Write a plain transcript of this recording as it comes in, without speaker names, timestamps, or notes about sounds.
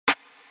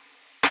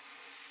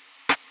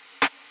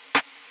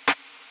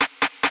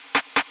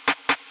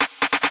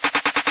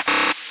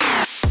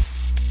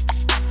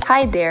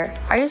Hi there,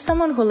 are you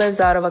someone who lives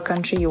out of a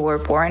country you were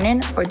born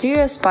in, or do you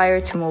aspire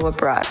to move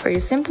abroad? Or are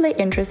you simply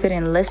interested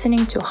in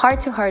listening to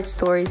heart-to-heart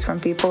stories from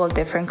people of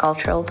different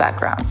cultural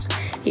backgrounds?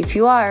 If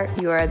you are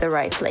at the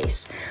right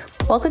place.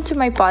 Welcome to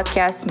my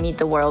podcast, Meet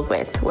the World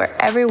With, where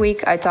every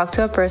week I talk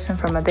to a person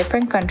from a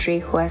different country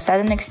who has had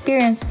an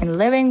experience in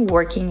living,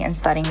 working, and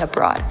studying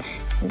abroad.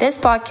 In this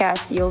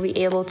podcast, you'll be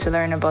able to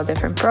learn about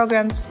different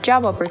programs,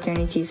 job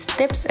opportunities,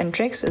 tips and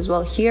tricks, as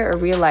well hear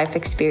real-life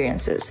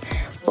experiences.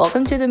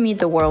 Welcome to the Meet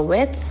the World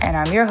With, and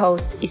I'm your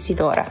host,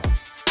 Isidora.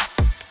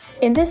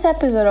 In this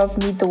episode of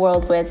Meet the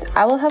World With,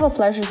 I will have a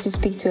pleasure to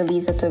speak to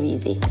Eliza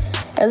Tovizzi.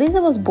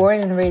 Eliza was born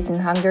and raised in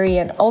Hungary,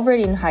 and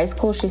already in high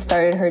school she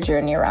started her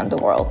journey around the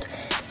world.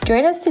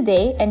 Join us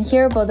today and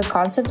hear about the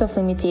concept of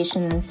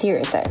limitation and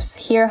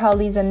stereotypes. Hear how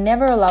Eliza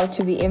never allowed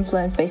to be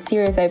influenced by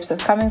stereotypes of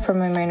coming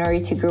from a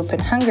minority group in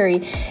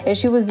Hungary, as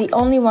she was the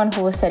only one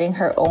who was setting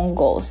her own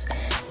goals.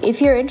 If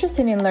you're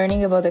interested in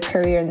learning about a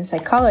career in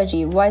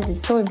psychology, why is it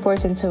so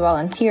important to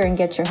volunteer and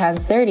get your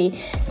hands dirty,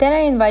 then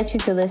I invite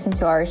you to listen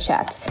to our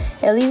chat.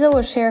 Eliza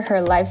will share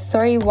her life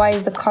story, why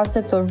is the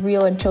concept of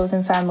real and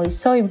chosen family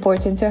so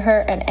important to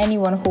her and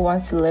anyone who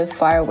wants to live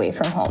far away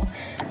from home.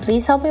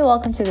 Please help me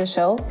welcome to the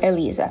show,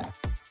 Eliza.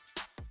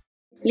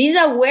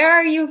 Lisa, where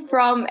are you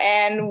from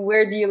and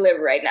where do you live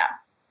right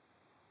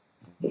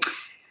now?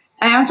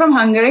 I am from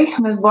Hungary. I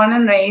was born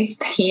and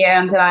raised here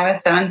until I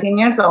was 17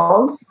 years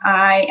old.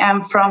 I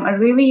am from a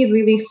really,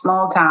 really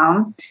small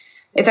town.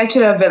 It's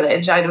actually a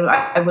village. I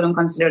wouldn't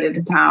consider it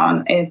a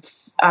town.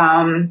 It's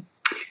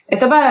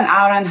about an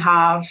hour and a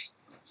half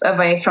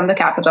away from the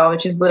capital,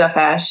 which is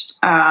Budapest.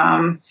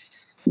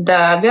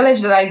 The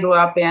village that I grew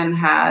up in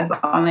has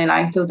only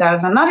like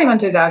 2,000, not even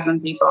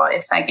 2,000 people.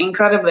 It's like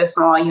incredibly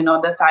small,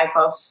 the type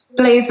of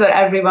place where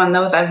everyone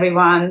knows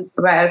everyone,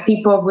 where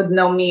people would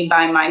know me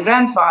by my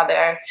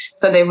grandfather.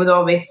 So they would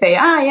always say,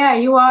 yeah,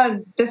 you are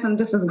this and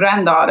this is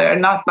granddaughter,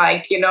 not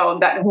like,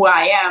 that who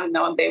I am.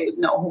 No, they would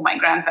know who my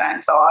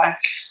grandparents are.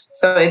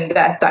 So it's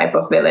that type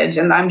of village.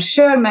 And I'm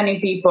sure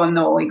many people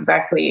know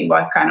exactly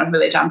what kind of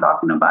village I'm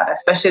talking about,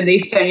 especially the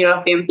Eastern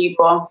European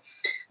people.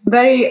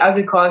 Very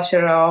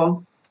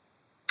agricultural.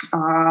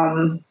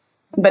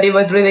 But it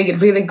was really,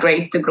 really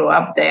great to grow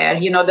up there.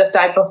 The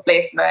type of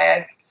place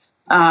where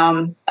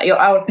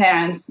our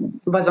parents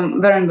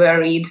weren't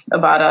worried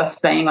about us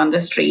playing on the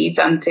street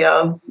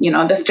until,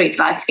 the street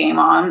lights came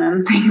on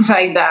and things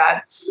like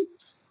that.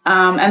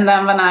 And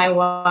then when I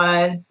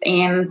was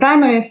in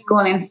primary school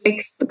in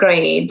 6th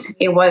grade,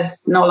 it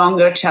was no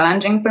longer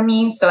challenging for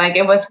me. So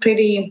it was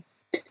pretty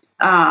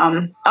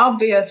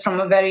obvious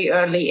from a very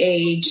early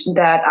age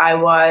that I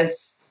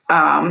was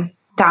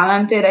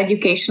talented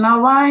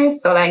educational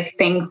wise. So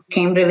things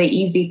came really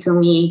easy to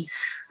me.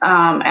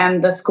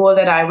 And the school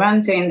that I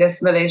went to in this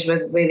village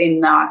was really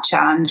not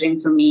challenging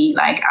for me.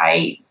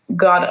 I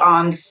got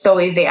on so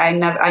easy. I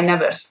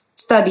never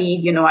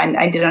studied,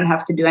 I didn't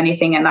have to do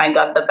anything. And I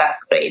got the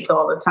best grades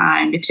all the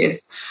time, which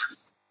is,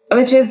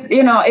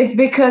 it's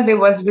because it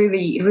was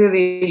really,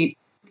 really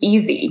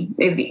easy.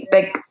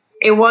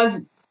 It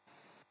was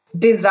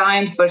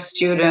designed for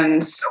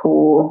students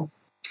who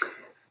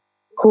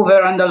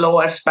were on the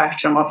lower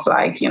spectrum of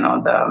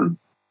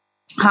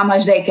how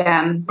much they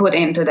can put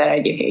into their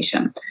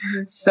education.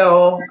 Mm-hmm.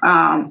 So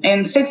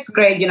in 6th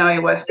grade,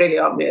 it was pretty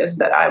obvious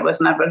that I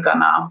was never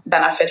gonna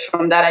benefit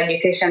from that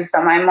education.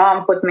 So my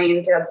mom put me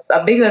into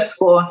a bigger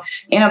school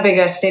in a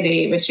bigger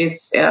city, which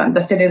is the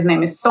city's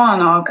name is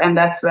Szolnok, and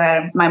that's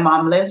where my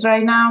mom lives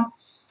right now.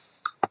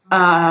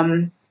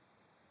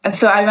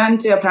 So I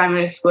went to a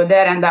primary school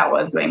there, and that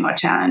was way more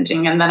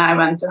challenging. And then I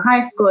went to high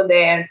school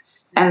there.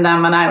 And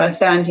then when I was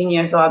 17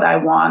 years old, I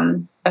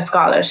won a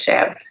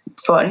scholarship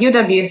for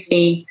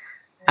UWC.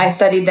 I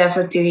studied there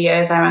for 2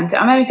 years. I went to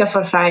America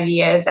for 5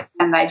 years,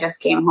 and I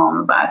just came home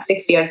about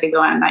 6 years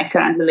ago, and I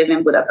currently live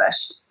in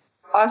Budapest.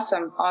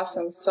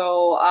 Awesome.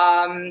 So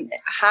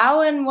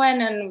how and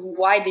when and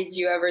why did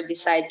you ever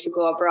decide to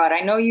go abroad? I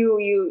know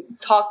you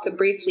talked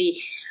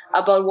briefly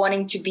about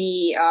wanting to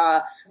be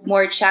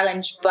more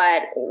challenged,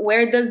 but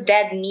where does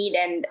that need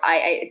and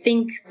I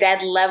think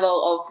that level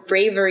of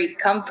bravery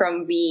come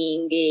from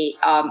being a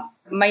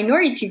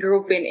minority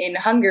group in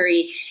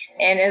Hungary,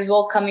 and as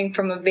well coming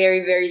from a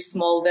very, very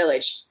small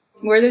village?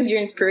 Where does your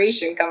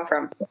inspiration come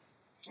from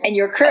and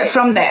your courage?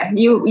 From there.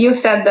 You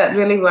said that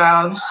really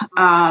well.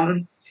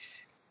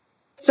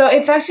 So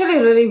it's actually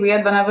really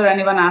weird whenever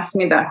anyone asks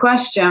me that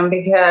question,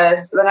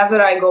 because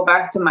whenever I go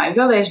back to my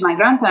village, my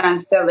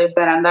grandparents still live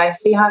there, and I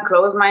see how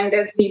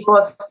close-minded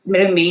people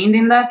remained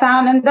in that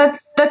town. And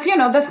that's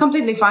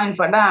completely fine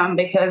for them,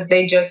 because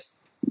they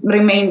just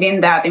remained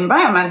in that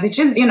environment, which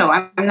is,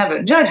 I'm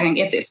never judging.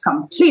 It is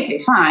completely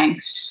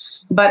fine.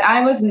 But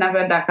I was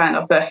never that kind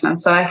of person.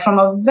 So from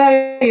a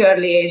very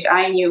early age,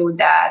 I knew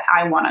that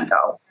I want to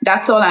go.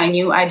 That's all I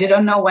knew. I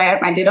didn't know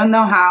where. I didn't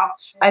know how.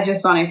 I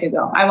just wanted to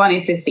go. I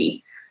wanted to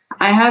see.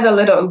 I had a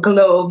little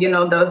globe,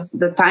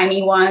 the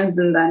tiny ones.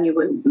 And then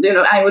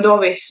I would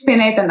always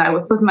spin it, and I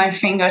would put my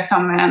finger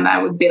somewhere, and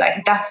I would be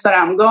like, that's where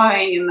I'm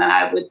going. And then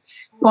I would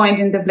point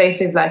into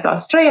places like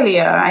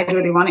Australia. I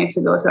really wanted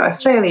to go to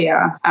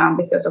Australia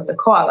because of the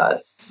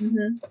koalas.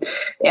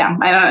 Yeah,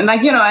 I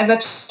know, as a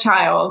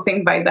child,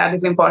 things like that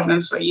is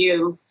important for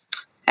you.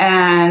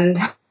 And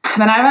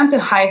when I went to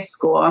high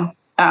school,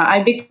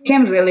 I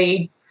became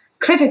really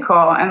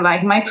critical, and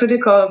my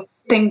critical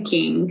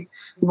thinking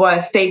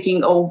was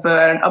taking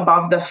over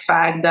above the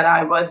fact that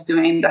I was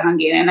doing the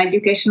Hungarian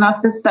educational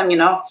system,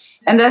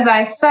 And as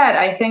I said,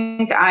 I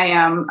think I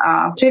am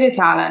pretty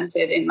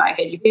talented in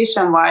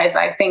education wise.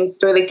 I think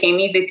it really came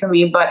easy to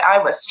me, but I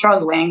was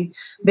struggling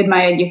with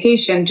my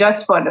education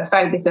just for the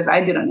fact because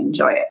I didn't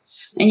enjoy it.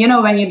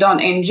 And when you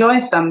don't enjoy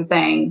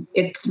something,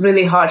 it's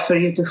really hard for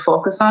you to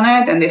focus on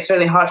it, and it's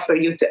really hard for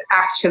you to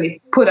actually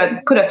put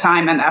a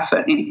time and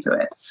effort into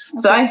it. Okay.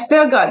 So I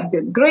still got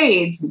good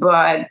grades,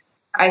 but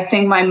I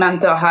think my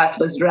mental health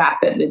was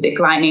rapidly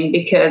declining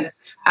because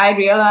I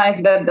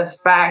realized that the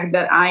fact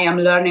that I am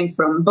learning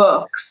from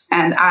books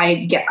and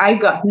I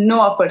got no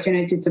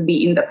opportunity to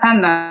be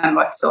independent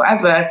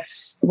whatsoever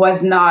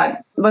was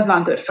not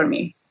good for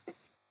me.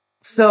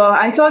 So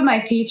I told my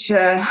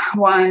teacher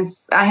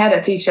once, I had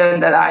a teacher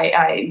that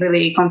I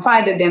really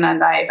confided in,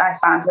 and I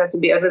found her to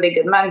be a really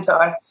good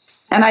mentor.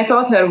 And I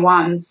told her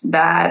once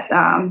that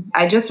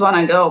I just want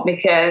to go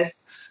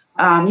because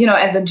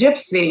as a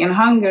gypsy in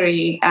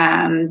Hungary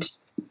and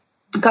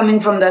coming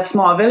from that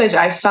small village,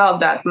 I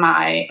felt that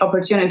my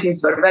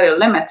opportunities were very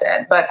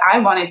limited, but I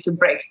wanted to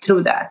break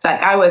through that.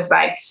 I was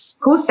like,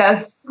 who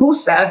says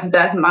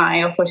that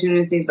my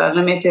opportunities are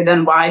limited,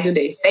 and why do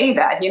they say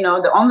that?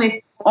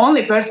 The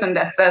only person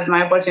that says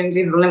my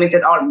opportunities are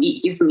limited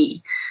is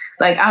me.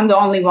 I'm the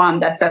only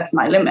one that sets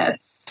my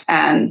limits.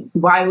 And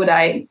why would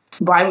I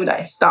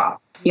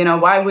stop?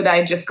 Why would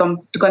I just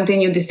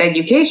continue this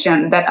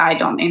education that I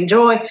don't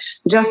enjoy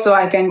just so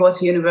I can go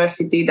to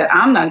university that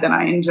I'm not going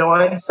to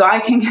enjoy, so I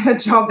can get a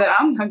job that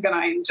I'm not going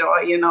to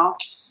enjoy,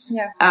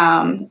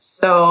 Yeah.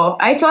 So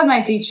I told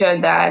my teacher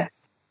that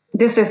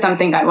this is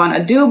something I want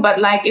to do, but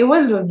it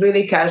was a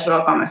really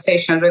casual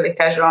conversation, really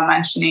casual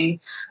mentioning.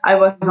 I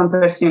wasn't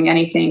pursuing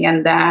anything.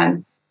 And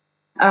then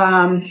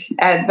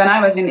when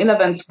I was in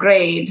 11th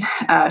grade,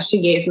 she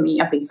gave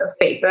me a piece of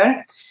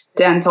paper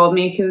and told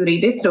me to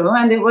read it through,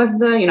 and it was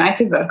the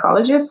United World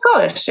Colleges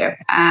scholarship.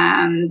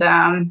 And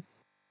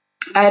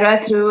I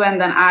read through, and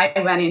then I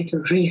went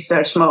into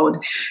research mode.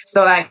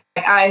 So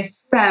I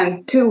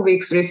spent 2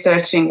 weeks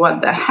researching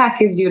what the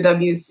heck is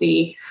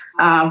UWC,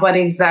 what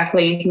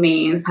exactly it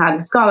means, how the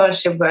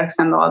scholarship works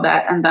and all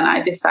that. And then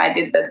I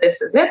decided that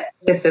this is it.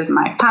 This is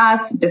my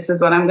path. This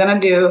is what I'm going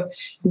to do.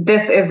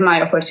 This is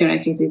my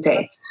opportunity to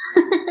take.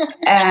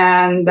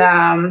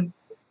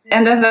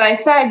 And as I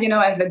said,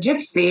 as a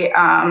gypsy,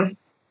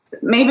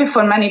 maybe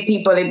for many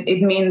people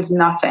it means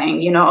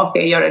nothing.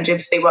 Okay, you're a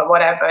gypsy,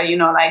 whatever.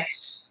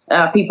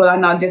 People are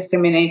not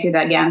discriminated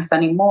against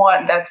anymore.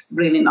 That's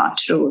really not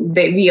true.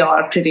 We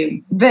are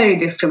very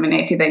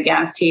discriminated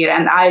against here,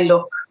 and I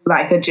look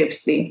like a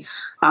gypsy.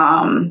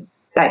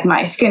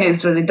 My skin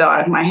is really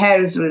dark, my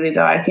hair is really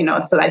dark.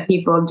 So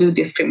people do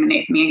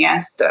discriminate me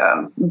against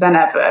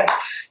whenever.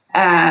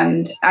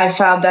 And I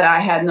felt that I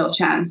had no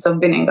chance of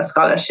winning a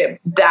scholarship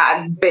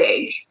that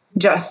big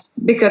just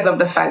because of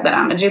the fact that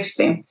I'm a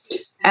gypsy.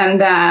 And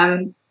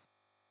then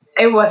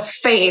it was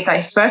fate.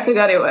 I swear to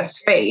God, it was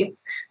fate.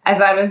 As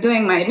I was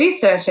doing my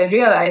research, I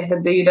realized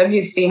that the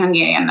UWC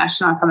Hungarian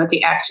National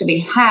Committee actually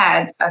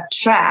had a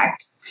track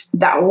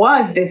that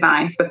was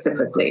designed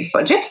specifically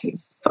for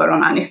gypsies, for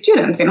Romani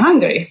students in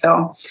Hungary.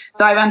 So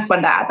I went for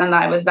that, and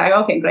I was like,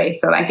 okay, great.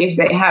 So if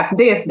they have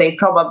this, they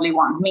probably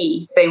want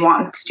me. They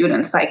want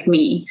students like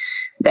me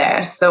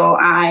there. So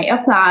I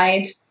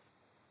applied,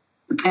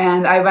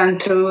 and I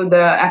went through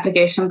the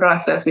application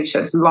process, which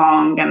was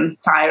long and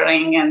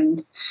tiring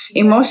and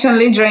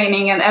emotionally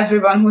draining. And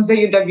everyone who's a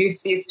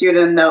UWC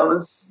student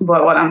knows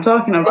what I'm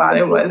talking about.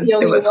 It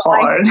was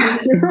hard.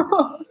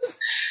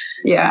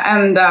 Yeah,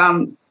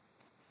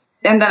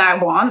 and then I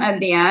won at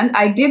the end.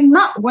 I did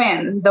not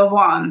win the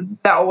one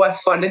that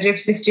was for the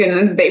gypsy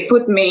students. They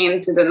put me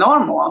into the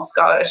normal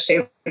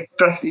scholarship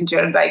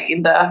procedure,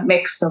 in the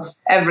mix of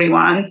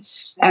everyone.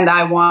 And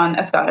I won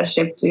a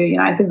scholarship to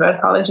United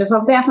World Colleges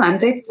of the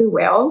Atlantic, to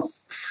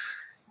Wales.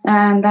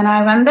 And then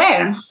I went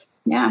there.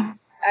 Yeah.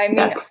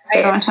 That's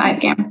pretty much how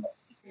it came.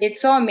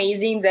 It's so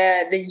amazing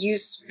that you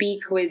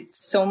speak with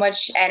so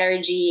much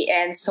energy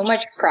and so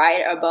much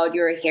pride about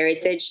your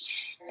heritage.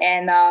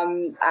 And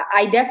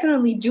I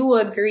definitely do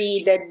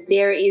agree that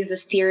there is a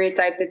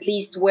stereotype, at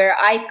least where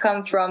I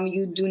come from.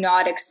 You do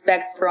not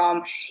expect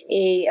from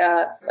a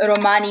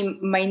Romani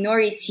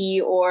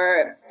minority,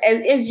 or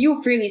as you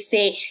freely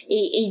say,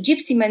 a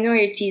gypsy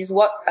minority is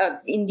what,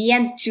 in the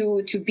end,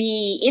 to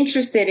be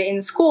interested in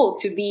school,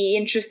 to be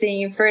interested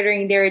in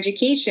furthering their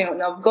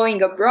education, of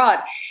going abroad.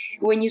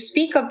 When you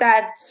speak of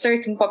that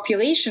certain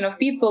population of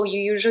people, you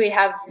usually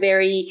have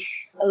very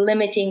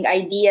limiting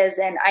ideas.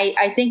 And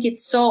I think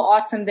it's so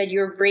awesome that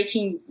you're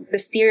breaking the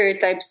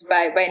stereotypes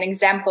by an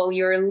example.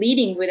 You're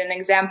leading with an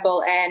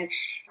example, and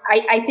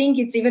I think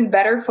it's even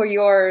better for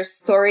your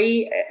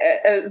story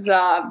as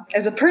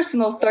a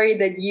personal story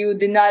that you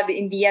did not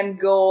in the end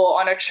go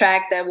on a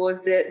track that was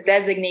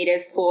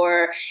designated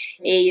for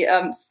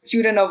a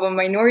student of a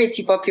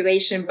minority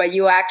population, but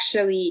you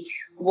actually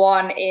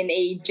won in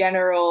a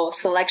general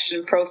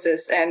selection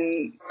process.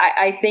 And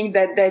I think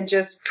that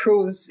just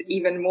proves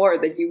even more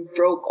that you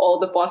broke all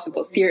the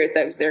possible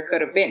stereotypes there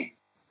could have been.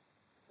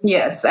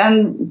 Yes.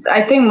 And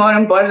I think more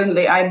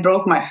importantly, I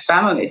broke my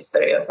family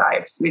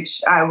stereotypes,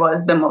 which I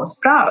was the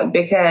most proud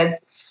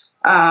because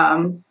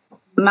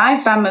my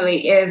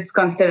family is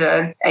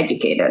considered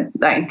educated.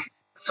 Like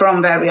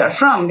from where we are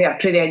from, we are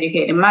pretty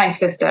educated. My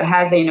sister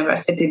has a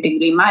university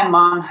degree. My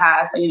mom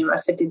has a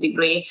university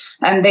degree.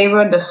 And they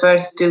were the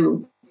first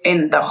two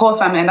in the whole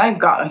family. And I've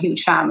got a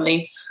huge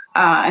family.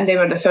 And they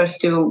were the first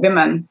two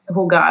women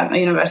who got a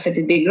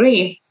university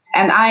degree.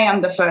 And I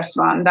am the first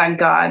one that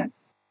got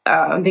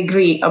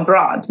degree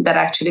abroad, that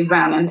actually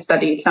went and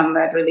studied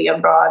somewhere really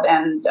abroad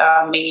and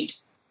made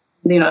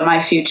my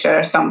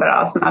future somewhere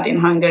else, not in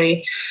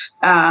Hungary.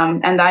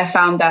 And I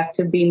found that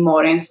to be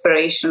more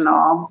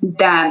inspirational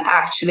than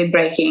actually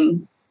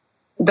breaking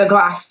the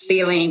glass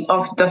ceiling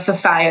of the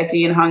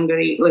society in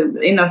Hungary,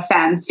 in a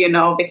sense,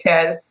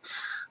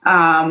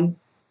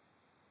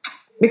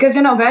 because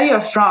where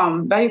you're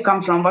from, where you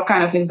come from, what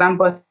kind of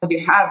examples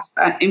you have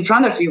in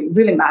front of you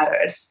really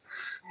matters.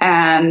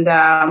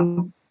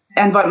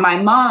 And what my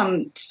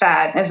mom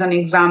said as an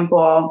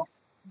example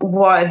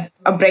was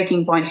a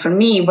breaking point for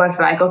me, was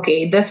like,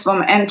 okay, this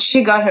woman, and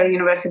she got her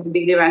university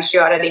degree when she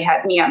already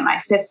had me and my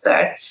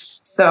sister.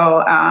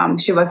 So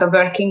she was a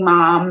working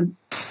mom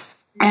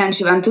and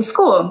she went to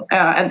school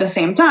at the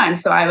same time.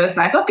 So I was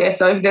like, okay,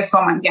 so if this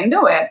woman can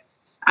do it,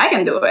 I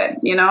can do it,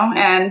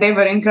 and they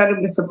were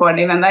incredibly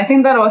supportive. And I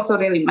think that also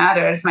really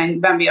matters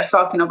when we are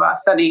talking about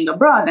studying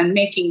abroad and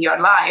making your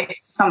life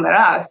somewhere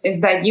else,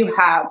 is that you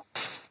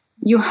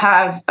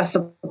have a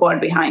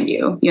support behind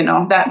you,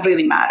 that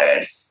really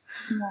matters.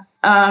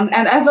 Yeah.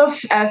 And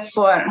as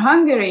for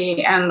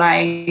Hungary and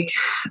as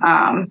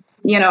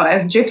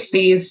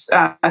gypsies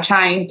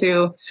trying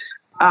to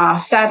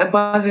set a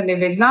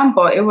positive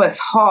example, it was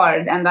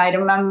hard. And I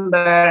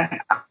remember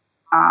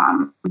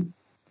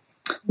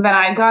when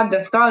I got the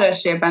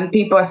scholarship and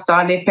people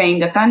started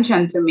paying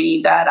attention to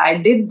me that I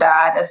did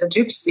that as a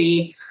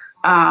gypsy,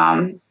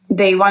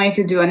 they wanted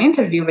to do an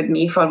interview with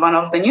me for one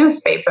of the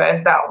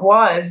newspapers that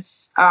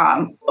was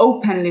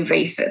openly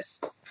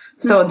racist.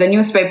 So the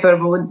newspaper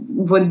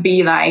would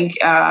be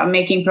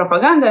making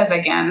propagandas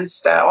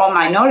against all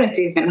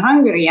minorities in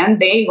Hungary, and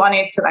they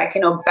wanted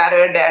to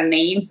better their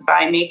names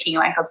by making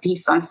a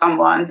piece on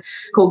someone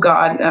who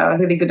got a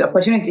really good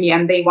opportunity,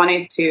 and they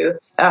wanted to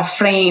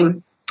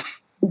frame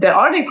the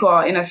article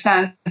in a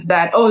sense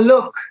that, oh,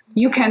 look,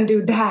 you can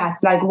do that.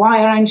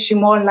 Why aren't you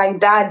more like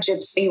that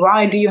gypsy?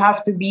 Why do you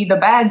have to be the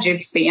bad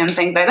gypsy and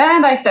things like that?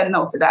 And I said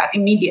no to that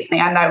immediately.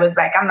 And I was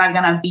like, I'm not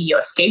going to be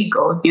your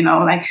scapegoat, I'm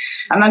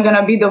not going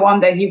to be the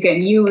one that you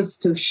can use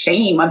to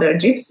shame other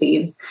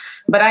gypsies.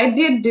 But I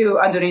did do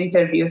other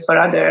interviews for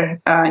other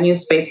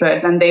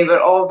newspapers, and they were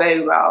all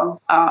very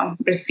well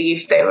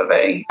received. They were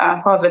very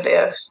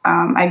positive.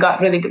 I got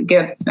really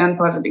good and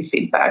positive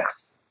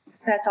feedbacks.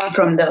 That's awesome.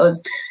 From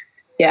those.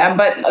 Yeah,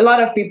 but a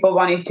lot of people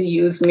wanted to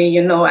use me,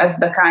 as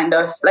the kind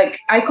of,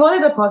 I call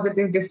it a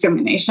positive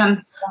discrimination.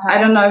 Uh-huh. I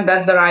don't know if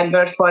that's the right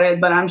word for it,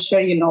 but I'm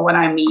sure you know what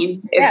I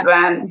mean. Is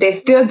when they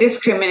still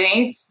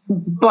discriminate,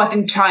 but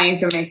in trying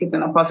to make it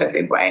in a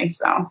positive way.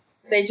 So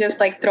they just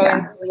throw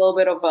in a little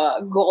bit of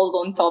a gold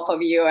on top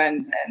of you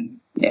and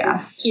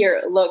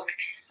here, look.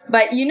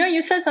 But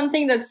you said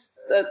something that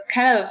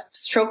kind of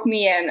struck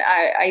me, and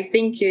I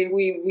think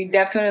we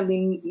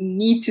definitely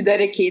need to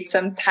dedicate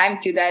some time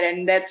to that,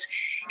 and that's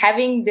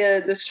having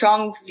the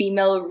strong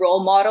female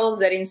role models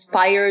that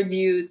inspired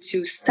you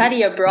to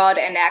study abroad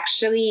and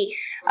actually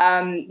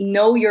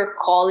know your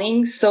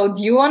calling. So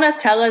do you want to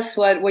tell us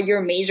what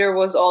your major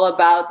was all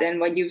about and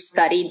what you've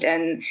studied,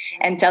 and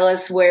tell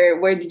us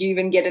where did you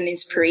even get an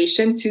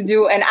inspiration to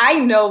do? And I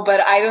know,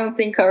 but I don't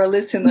think our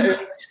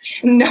listeners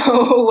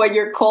know what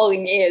your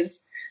calling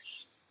is.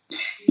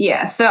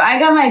 Yeah, so I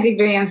got my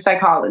degree in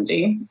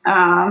psychology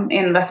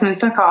in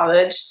Westminster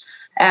College.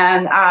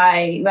 And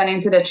I went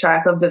into the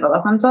track of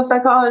developmental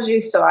psychology.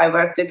 So I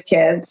worked with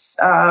kids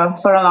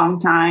for a long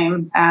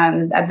time.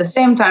 And at the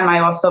same time, I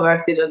also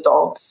worked with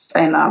adults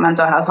in a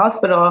mental health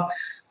hospital.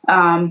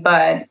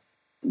 But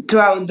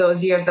throughout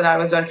those years that I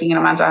was working in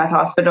a mental health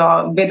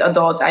hospital with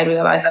adults, I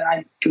realized that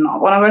I do not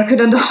want to work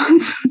with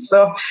adults.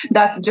 So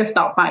that's just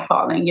not my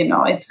calling.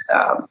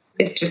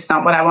 It's just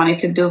not what I wanted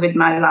to do with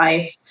my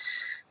life.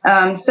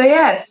 So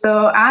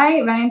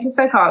I went into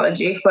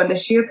psychology for the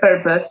sheer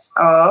purpose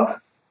of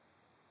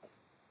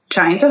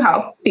trying to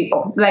help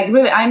people.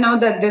 Really, I know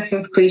that this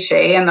is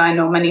cliche, and I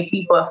know many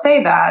people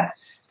say that,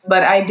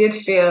 but I did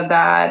feel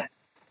that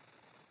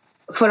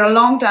for a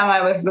long time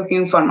I was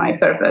looking for my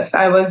purpose.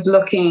 I was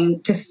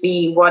looking to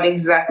see what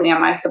exactly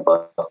am I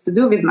supposed to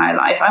do with my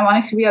life. I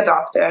wanted to be a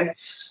doctor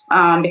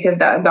because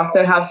that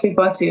doctor helps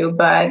people too.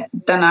 But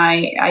then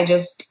I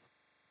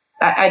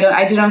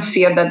I didn't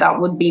feel that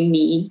would be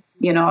me,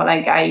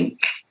 like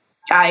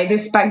I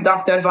respect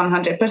doctors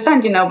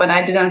 100%, but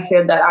I didn't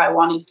feel that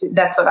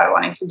that's what I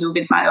wanted to do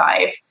with my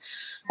life.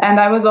 And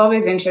I was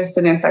always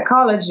interested in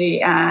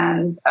psychology,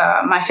 and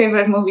my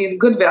favorite movie is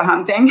Good Will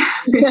Hunting,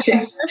 which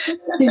is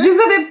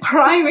a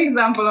prime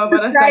example of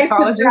what a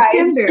psychologist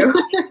can do.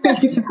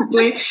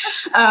 Exactly.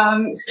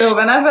 So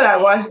whenever I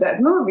watched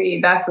that movie,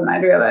 that's when I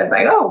realized,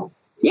 like, oh,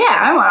 yeah,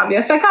 I want to be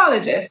a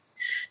psychologist.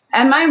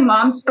 And my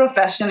mom's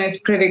profession is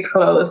pretty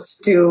close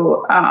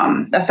to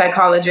a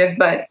psychologist,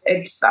 but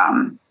it's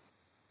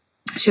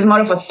she's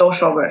more of a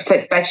social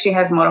worker. Like she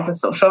has more of a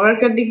social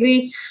worker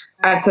degree.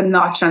 I could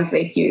not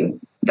translate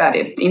that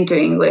into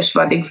English,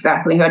 what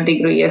exactly her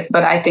degree is,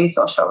 but I think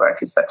social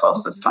work is the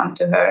closest one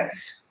to her.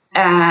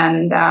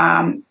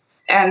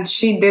 And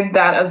she did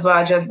that as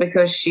well, just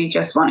because she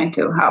just wanted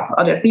to help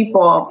other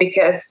people,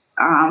 because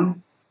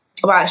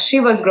while she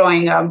was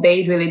growing up,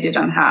 they really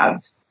didn't have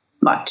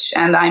much.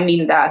 And I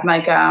mean that,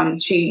 like,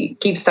 she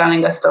keeps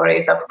telling us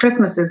stories of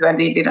Christmases where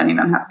they didn't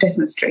even have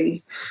Christmas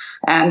trees,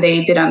 and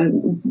they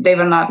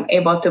were not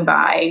able to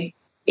buy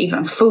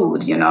even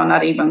food,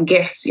 not even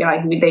gifts.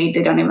 Like they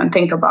didn't even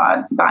think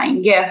about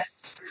buying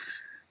gifts.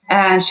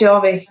 And she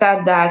always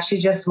said that she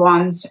just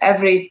wants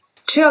every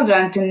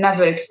children to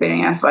never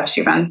experience what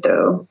she went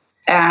through.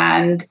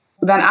 And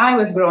when I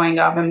was growing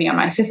up, and me and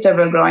my sister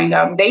were growing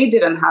up, they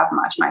didn't have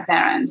much. My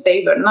parents,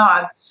 they were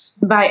not,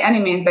 by any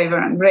means, they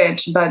weren't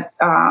rich, but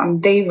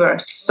they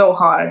worked so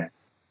hard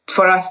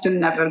for us to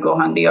never go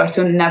hungry or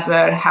to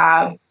never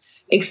have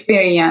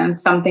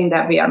experience something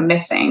that we are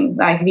missing.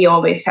 Like we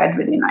always had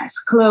really nice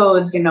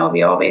clothes,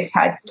 we always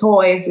had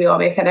toys, we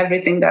always had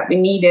everything that we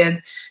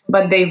needed,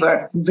 but they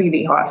worked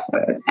really hard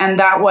for it. And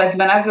that was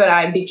whenever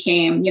I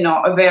became,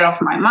 aware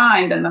of my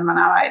mind. And then when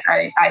I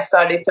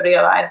started to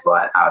realize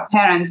what our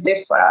parents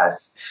did for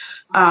us,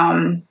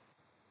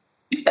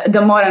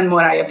 the more and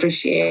more I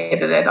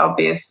appreciated it,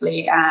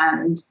 obviously.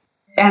 And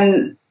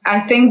I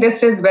think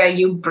this is where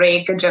you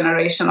break a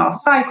generational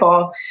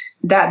cycle,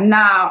 that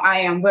now I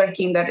am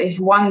working that if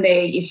one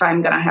day, if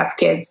I'm going to have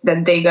kids,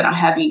 that they're going to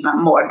have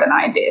even more than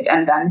I did.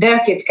 And then their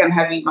kids can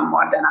have even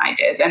more than I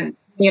did. And,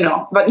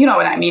 but you know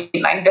what I mean?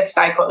 Like this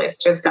cycle is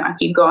just going to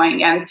keep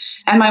going. And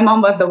my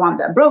mom was the one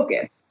that broke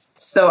it.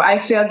 So I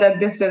feel that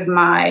this is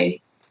my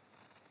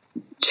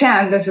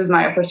chance, this is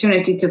my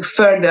opportunity to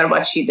further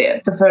what she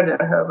did, to further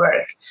her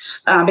work,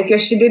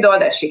 because she did all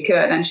that she could,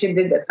 and she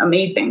did it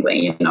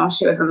amazingly.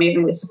 She was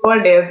amazingly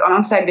supportive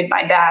alongside with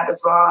my dad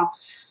as well.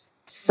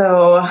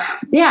 So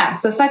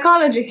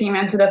psychology came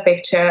into the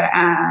picture,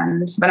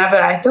 and whenever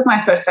I took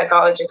my first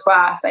psychology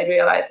class, I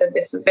realized that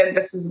this is it.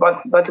 This is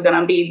what's going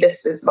to be.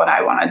 This is what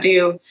I want to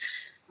do.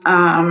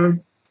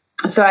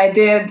 So I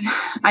did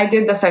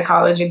the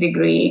psychology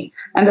degree.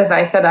 And as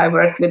I said, I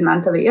worked with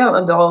mentally ill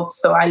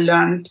adults. So I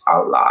learned a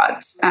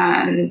lot.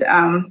 And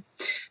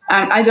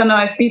I don't know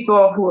if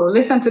people who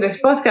listen to this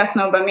podcast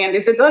know, but me and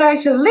Isadora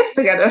actually lived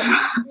together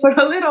for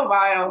a little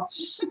while.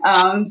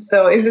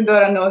 So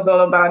Isadora knows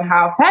all about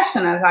how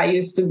passionate I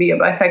used to be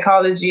about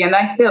psychology. And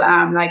I still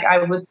am. Like I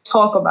would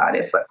talk about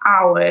it for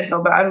hours,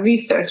 about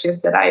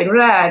researches that I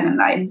read and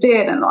I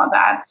did and all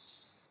that.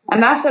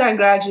 And after I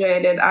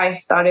graduated, I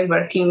started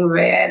working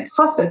with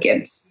foster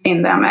kids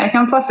in the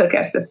American foster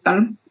care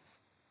system.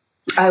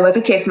 I was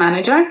a case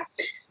manager,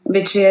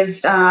 which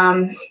is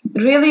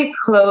really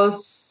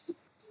close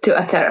to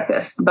a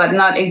therapist, but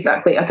not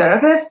exactly a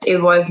therapist.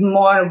 It was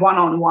more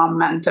one-on-one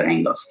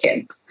mentoring of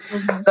kids.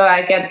 Mm-hmm. So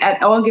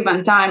at all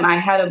given time, I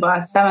had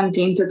about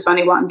 17 to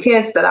 21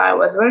 kids that I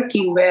was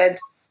working with.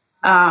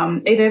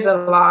 It is a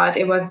lot.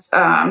 It was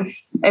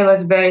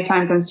very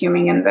time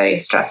consuming and very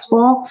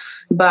stressful,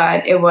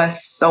 but it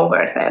was so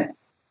worth it.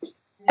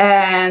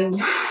 And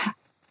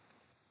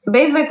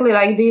basically,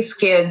 like these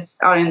kids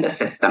are in the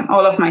system.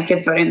 All of my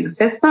kids were in the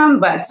system,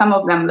 but some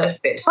of them lived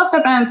with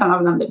foster parents, some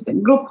of them lived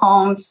in group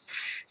homes.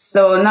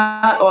 So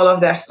not all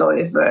of their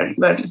stories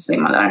were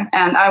similar.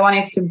 And I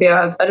wanted to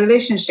build a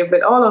relationship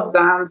with all of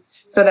them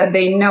so that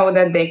they know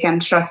that they can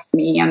trust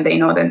me and they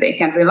know that they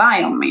can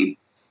rely on me.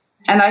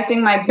 And I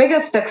think my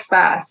biggest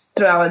success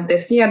throughout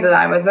this year that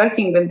I was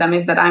working with them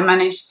is that I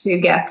managed to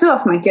get 2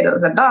 of my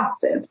kiddos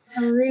adopted.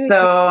 Oh,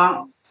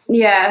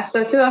 really?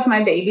 So 2 of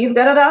my babies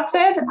got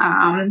adopted.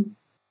 And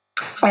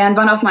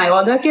one of my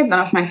older kids,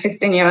 one of my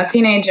 16-year-old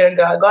teenager,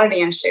 got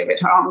guardianship with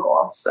her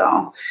uncle.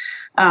 So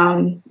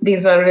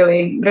these were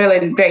really,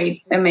 really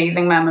great,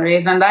 amazing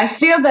memories. And I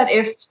feel that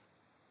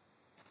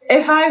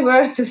if I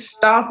were to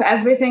stop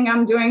everything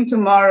I'm doing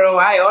tomorrow,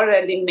 I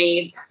already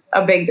made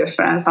a big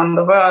difference on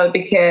the world,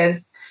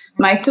 because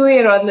my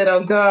 2-year-old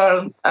little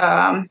girl,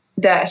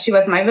 that she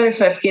was my very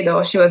first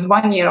kiddo. She was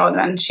 1 year old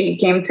when she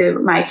came to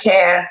my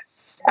care.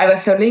 I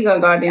was her legal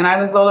guardian.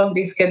 I was all of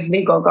these kids'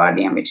 legal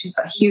guardian, which is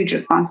a huge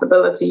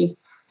responsibility.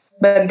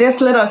 But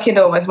this little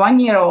kiddo was 1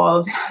 year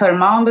old. Her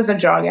mom was a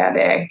drug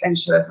addict, and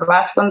she was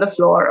left on the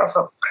floor of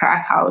a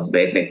crack house,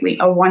 basically,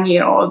 a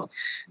 1-year-old,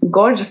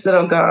 gorgeous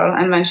little girl.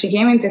 And when she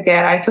came into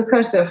care, I took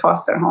her to a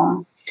foster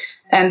home.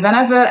 And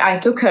whenever I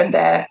took her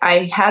there,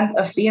 I had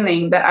a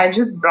feeling that I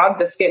just brought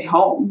this kid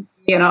home.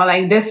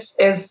 Like this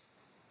is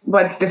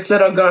what this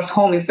little girl's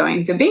home is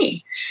going to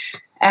be.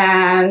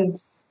 And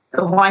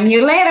 1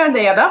 year later,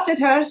 they adopted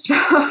her. So,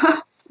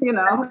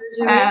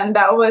 and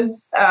that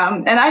was,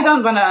 and I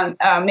don't want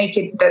to make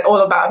it that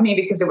all about me,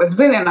 because it was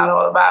really not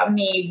all about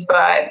me,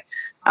 but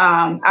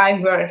I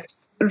worked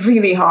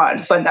really hard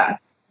for that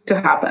to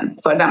happen,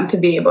 for them to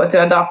be able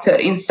to adopt her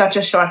in such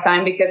a short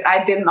time, because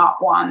I did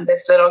not want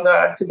this little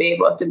girl to be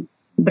able to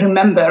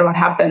remember what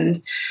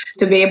happened,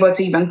 to be able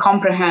to even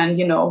comprehend,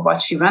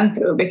 what she went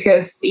through,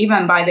 because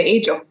even by the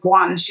age of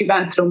 1, she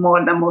went through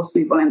more than most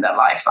people in their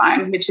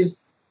lifetime, which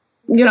is,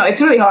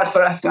 it's really hard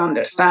for us to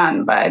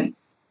understand. But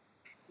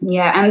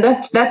yeah, and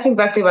that's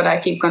exactly what I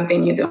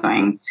continue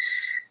doing.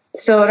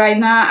 So right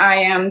now I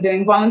am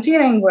doing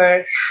volunteering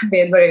work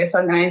with various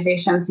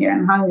organizations here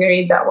in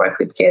Hungary that work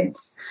with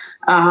kids.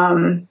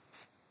 And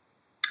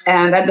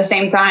at the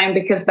same time,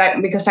 because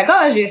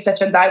psychology is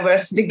such a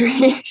diverse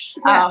degree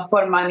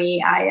for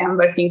money, I am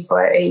working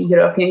for a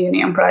European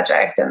Union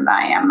project, and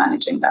I am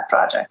managing that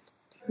project.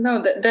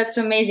 No, that's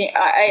amazing.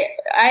 I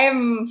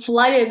am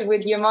flooded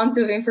with the amount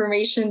of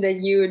information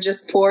that you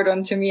just poured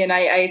onto me, and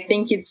I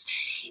think it's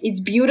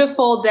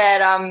beautiful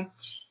that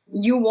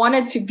you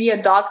wanted to be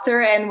a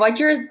doctor. And what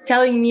you're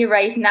telling me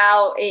right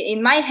now,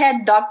 in my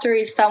head, doctor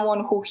is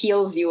someone who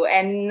heals you,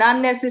 and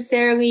not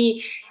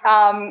necessarily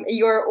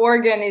your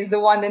organ is the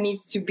one that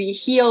needs to be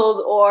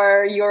healed,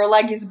 or your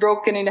leg is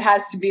broken and it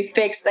has to be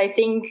fixed. I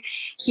think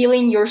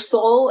healing your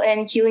soul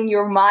and healing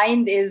your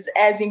mind is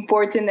as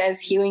important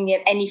as healing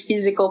any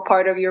physical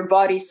part of your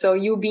body. So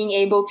you being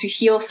able to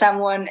heal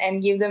someone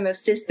and give them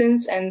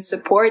assistance and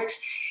support,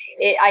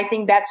 I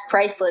think that's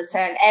priceless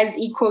and as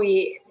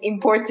equally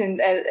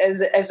important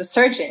as a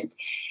surgeon.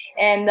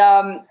 And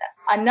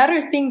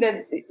another thing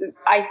that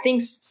I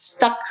think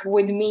stuck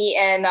with me,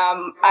 and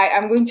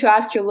I'm going to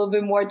ask you a little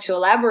bit more to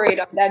elaborate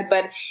on that,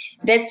 but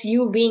that's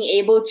you being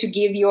able to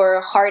give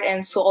your heart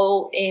and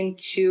soul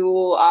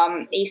into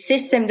a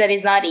system that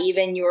is not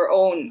even your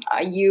own.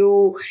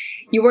 You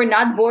were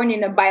not born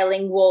in a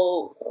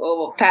bilingual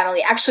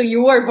family. Actually,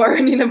 you were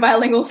born in a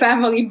bilingual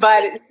family,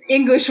 but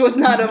English was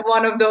not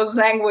one of those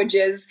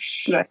languages.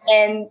 Right.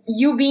 And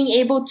you being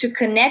able to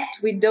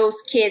connect with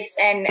those kids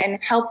and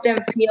help them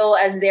feel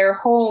as their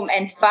home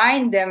and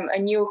find them a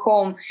new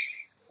home.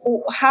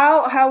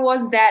 How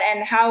was that,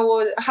 and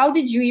how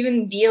did you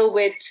even deal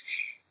with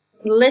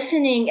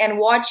listening and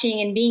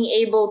watching and being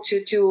able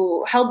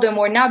to help them,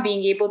 or not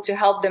being able to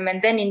help them,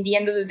 and then in the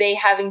end of the day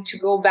having to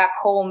go back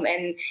home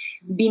and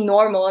be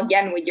normal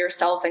again with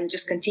yourself and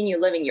just continue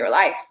living your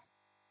life?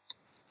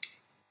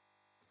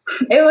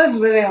 It was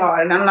really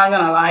hard. I'm not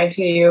going to lie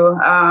to you.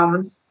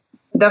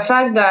 The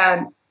fact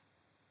that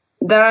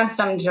there are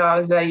some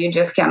jobs where you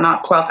just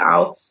cannot clock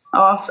out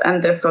of,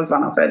 and this was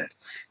one of it,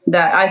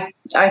 that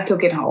I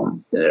took it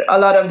home. A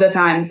lot of the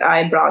times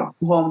I brought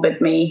home with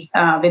me,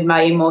 with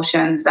my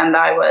emotions, and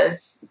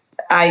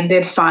I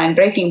did find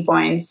breaking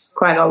points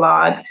quite a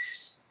lot.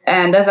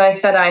 And as I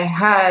said, I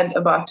had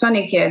about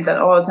 20 kids at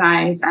all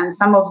times, and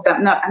some of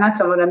them, not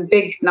some of them,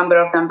 big number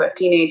of them were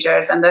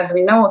teenagers. And as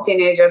we know,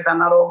 teenagers are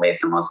not always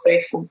the most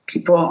grateful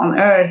people on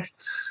earth.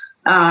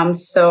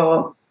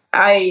 So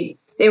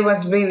it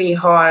was really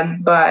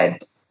hard,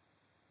 but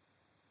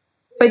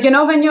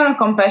when you're a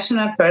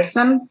compassionate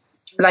person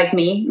like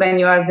me, when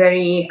you are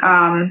very,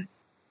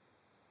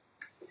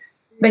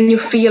 when you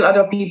feel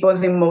other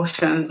people's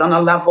emotions on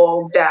a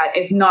level that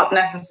is not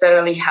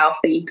necessarily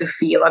healthy to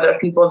feel other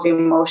people's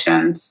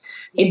emotions,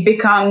 it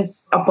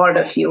becomes a part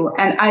of you.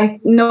 And I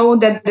know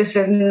that this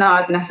is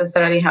not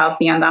necessarily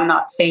healthy, and I'm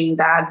not saying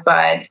that,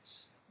 but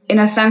in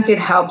a sense, it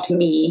helped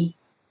me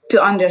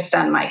to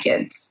understand my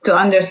kids, to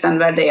understand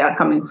where they are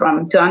coming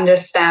from, to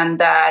understand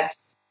that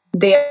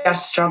they are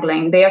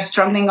struggling. They are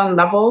struggling on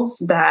levels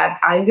that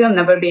I will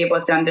never be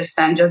able to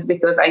understand just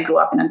because I grew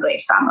up in a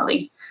great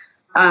family.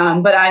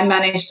 But I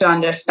managed to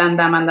understand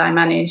them, and I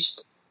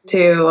managed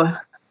to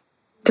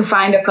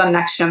find a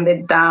connection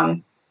with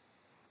them.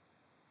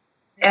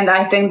 And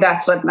I think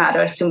that's what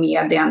matters to me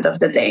at the end of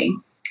the day.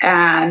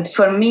 And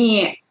for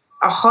me,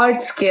 a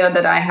hard skill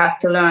that I had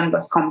to learn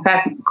was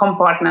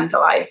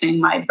compartmentalizing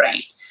my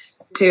brain.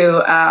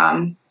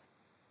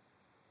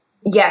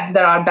 Yes,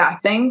 there are bad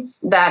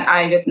things that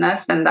I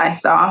witnessed and I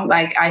saw.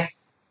 Like I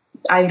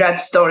read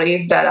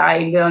stories that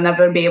I will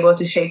never be able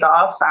to shake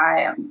off.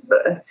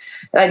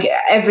 Like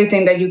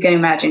everything that you can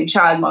imagine: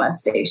 child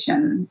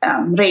molestation,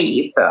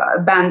 rape,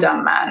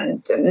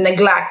 abandonment,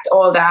 neglect,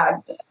 all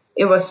that.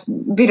 We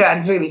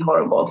read really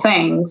horrible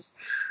things.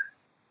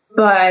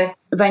 But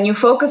when you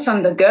focus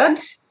on the good,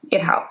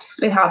 it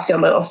helps. It helps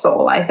your little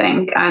soul, I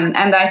think. And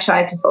I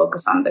try to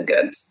focus on the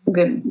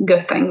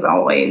good things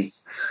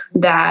always.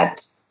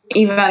 That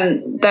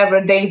even there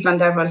were days when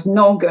there was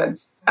no good,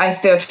 I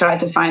still try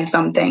to find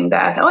something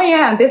that, oh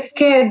yeah, this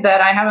kid that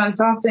I haven't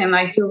talked to in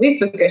like 2 weeks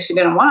because she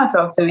didn't want to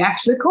talk to me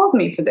actually called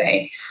me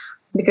today.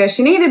 because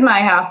she needed my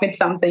help with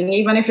something,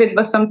 even if it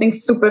was something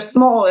super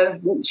small,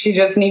 as she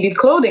just needed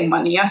clothing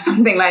money or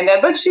something like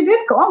that. But she did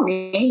call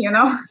me,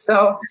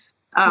 So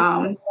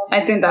I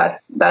think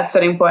that's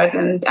very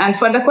important. And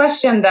for the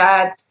question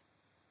that,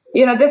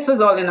 this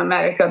was all in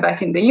America,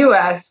 back in the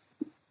US,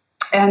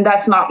 and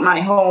that's not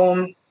my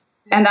home.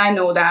 And I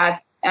know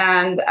that.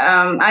 And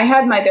I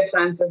had my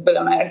differences with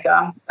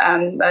America.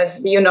 And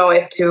as you know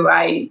it too,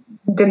 I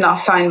did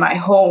not find my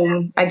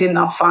home. I did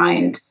not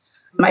find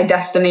my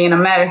destiny in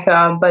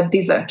America, but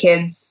these are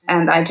kids,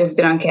 and I just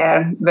didn't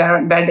care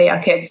where they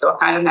are kids, what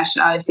kind of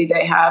nationality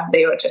they have.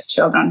 They were just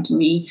children to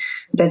me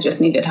that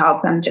just needed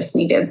help and just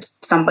needed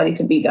somebody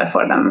to be there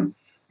for them.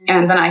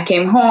 And when I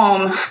came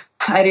home,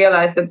 I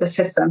realized that the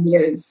system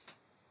here is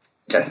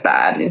just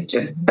bad. It's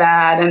just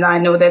bad. And I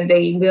know that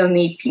they will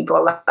need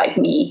people like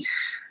me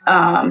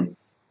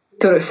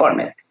to reform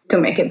it, to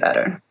make it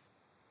better.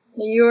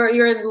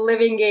 You're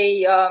living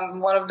a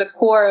one of the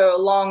core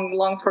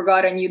long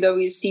forgotten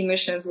UWC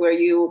missions, where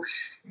you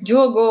do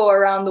go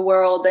around the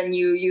world and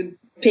you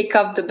pick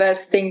up the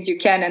best things you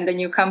can, and then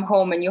you come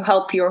home and you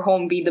help your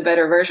home be the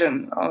better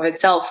version of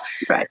itself.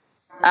 Right.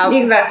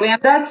 Exactly.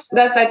 And that's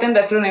I think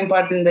that's really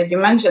important that you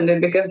mentioned it,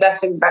 because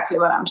that's exactly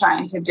what I'm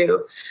trying to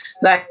do.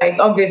 Like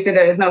obviously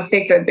there is no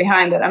secret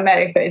behind that.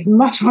 America is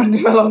much more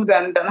developed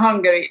than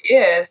Hungary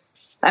is.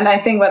 And I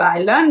think what I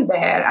learned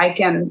there, I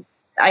can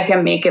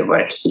make it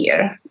work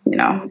here.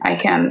 I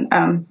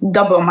can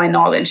double my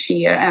knowledge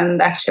here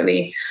and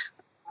actually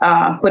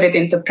put it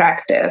into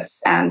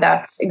practice. And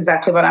that's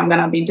exactly what I'm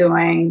going to be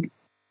doing,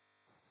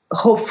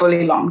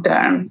 hopefully long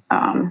term,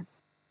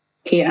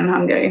 here in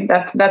Hungary.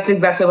 That's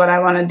exactly what I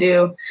want to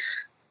do.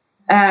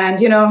 And,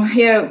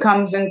 here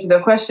comes into the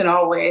question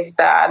always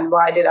that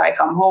why did I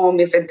come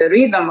home? Is it the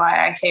reason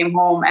why I came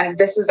home? And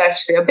this is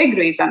actually a big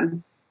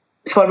reason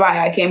for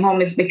why I came home,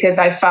 is because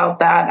I felt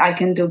that I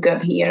can do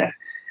good here.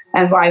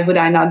 And why would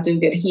I not do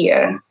good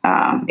here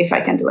if I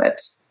can do it,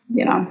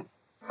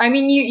 I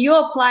mean, you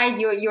applied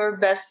your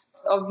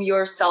best of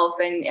yourself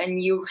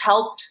and you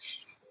helped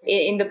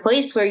in the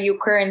place where you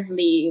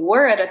currently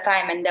were at a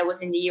time, and that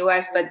was in the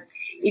US. But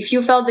if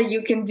you felt that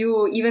you can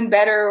do even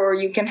better, or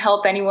you can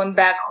help anyone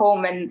back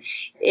home, and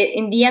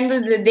in the end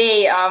of the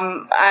day,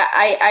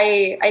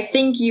 I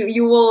think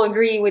you will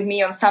agree with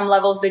me on some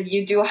levels that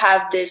you do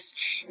have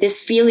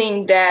this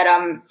feeling that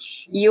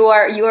you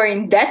are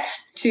in debt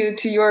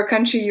to your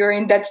country, you're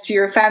in debt to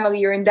your family,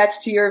 you're in debt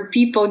to your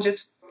people,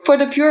 just for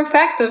the pure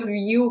fact of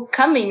you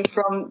coming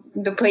from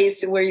the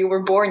place where you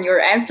were born, your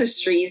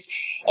ancestries,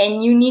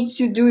 and you need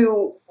to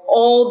do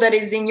all that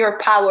is in your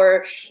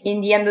power in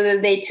the end of the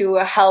day to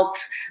help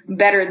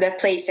better that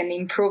place and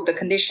improve the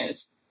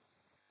conditions.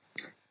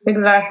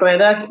 Exactly.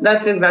 That's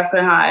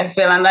exactly how I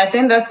feel. And I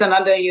think that's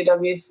another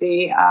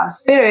UWC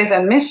spirit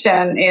and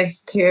mission,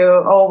 is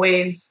to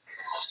always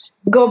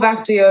go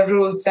back to your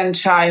roots and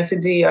try to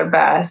do your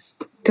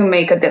best to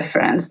make a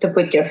difference, to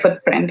put your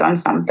footprint on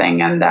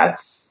something. And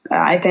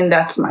I think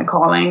that's my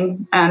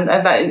calling. And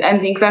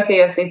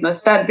exactly as it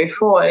was said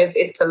before,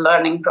 it's a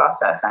learning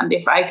process. And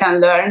if I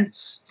can learn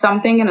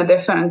something in a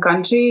different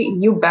country,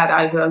 you bet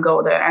I will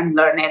go there and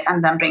learn it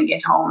and then bring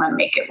it home and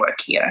make it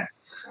work here.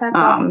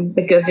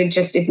 Because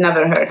it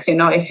never hurts.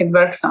 If it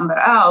works somewhere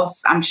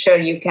else, I'm sure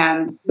you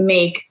can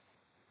make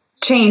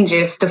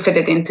changes to fit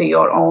it into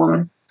your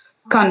own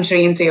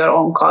country, into your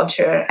own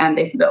culture, and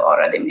it will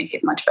already make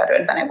it much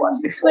better than it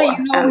was before.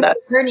 And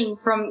learning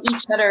from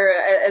each other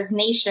as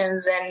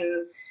nations,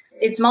 and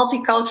it's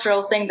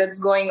multicultural thing that's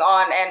going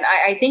on, and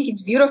I think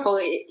it's beautiful.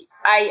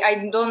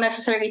 I don't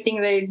necessarily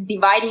think that it's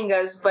dividing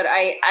us, but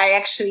I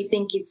actually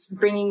think it's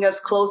bringing us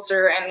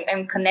closer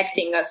and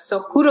connecting us.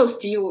 So kudos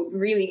to you.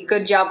 Really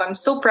good job. I'm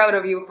so proud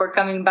of you for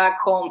coming back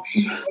home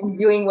and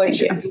doing what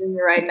you're doing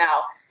right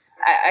now.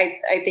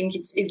 I think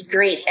it's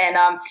great. And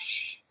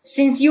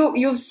since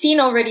you've seen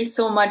already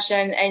so much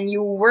and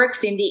you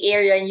worked in the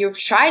area and you've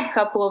tried a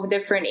couple of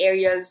different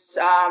areas,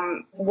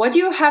 what do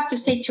you have to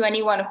say to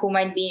anyone who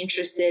might be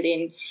interested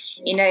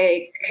in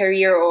a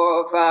career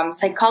of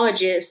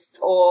psychologist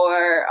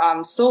or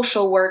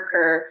social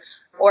worker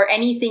or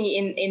anything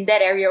in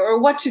that area, or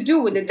what to do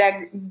with that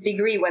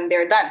degree when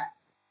they're done?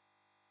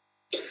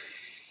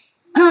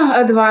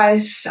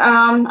 Advice.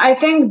 I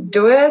think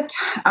do it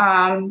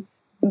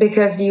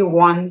because you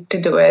want to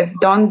do it.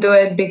 Don't do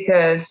it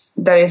because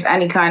there is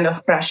any kind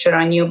of pressure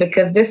on you,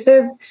 because this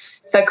is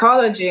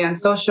psychology and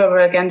social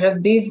work and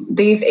just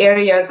these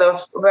areas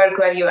of work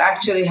where you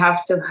actually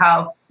have to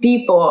help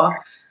people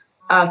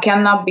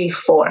cannot be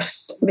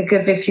forced,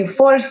 because if you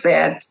force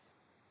it,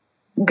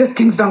 good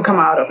things don't come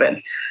out of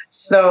it.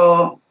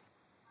 So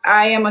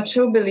I am a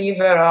true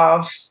believer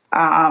of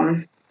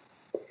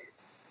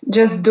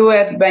just do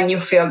it when you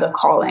feel the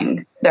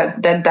calling,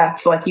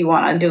 that's what you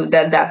want to do,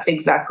 that's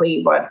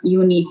exactly what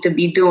you need to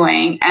be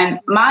doing. And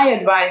my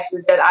advice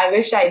is that I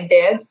wish I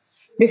did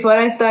before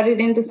I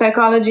started into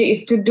psychology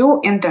is to do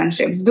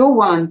internships, do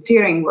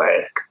volunteering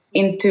work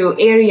into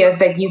areas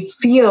that you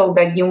feel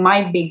that you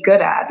might be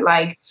good at.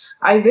 Like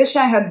I wish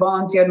I had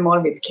volunteered more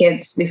with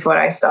kids before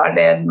I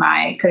started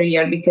my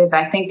career, because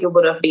I think it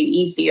would have been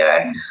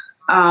easier.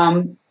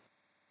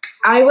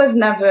 I was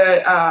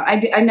never,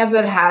 I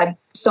never had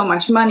so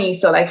much money.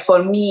 So like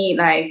for me,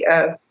 like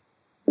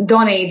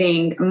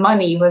donating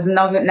money was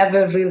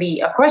never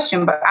really a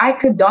question, but I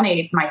could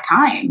donate my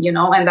time,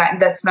 and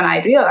that's when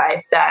I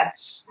realized that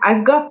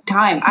I've got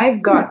time.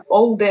 I've got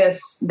all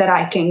this that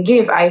I can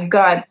give. I've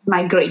got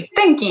my great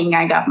thinking.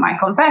 I got my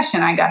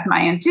compassion. I got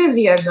my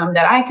enthusiasm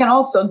that I can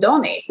also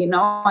donate, and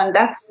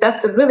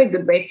that's a really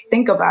good way to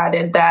think about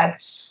it, that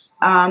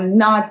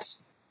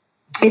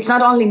it's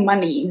not only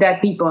money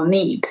that people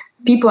need.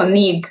 People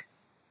need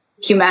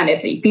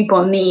humanity.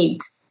 People need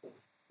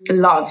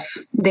love.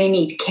 They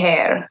need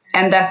care.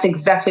 And that's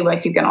exactly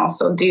what you can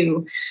also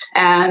do.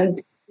 And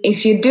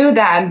if you do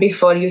that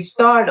before you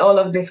start all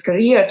of these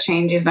career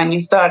changes, when you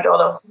start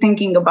all of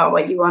thinking about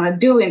what you want to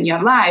do in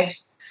your life,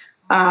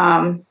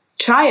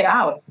 try it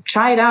out.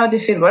 Try it out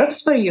if it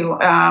works for you.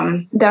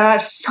 There are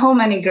so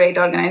many great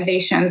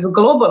organizations,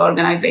 global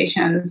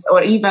organizations,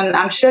 or even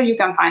I'm sure you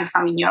can find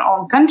some in your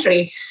own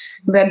country,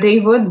 but they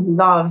would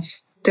love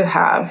to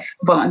have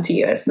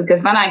volunteers.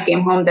 Because when I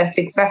came home, that's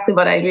exactly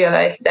what I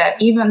realized, that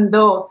even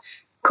though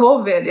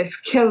COVID is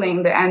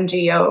killing the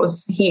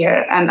NGOs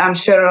here, and I'm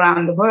sure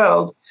around the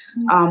world,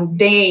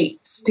 they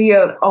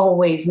still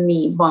always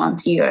need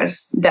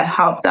volunteers that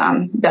help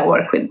them, that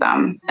work with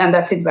them. And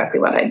that's exactly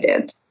what I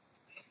did.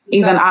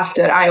 Even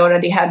after I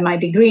already had my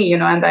degree,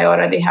 and I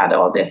already had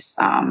all this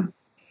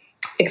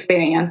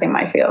experience in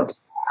my field.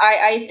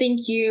 I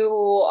think you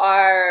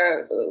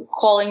are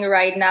calling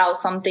right now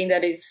something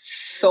that is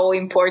so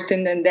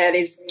important, and that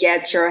is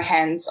get your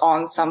hands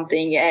on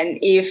something. And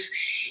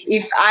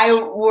if I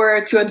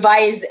were to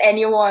advise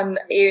anyone,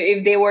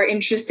 if they were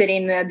interested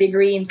in a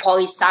degree in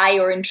poli-sci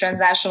or in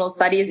transnational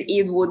studies,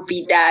 it would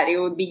be that. It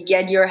would be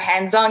get your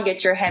hands on,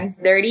 get your hands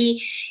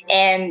dirty,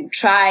 and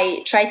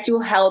try to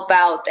help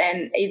out.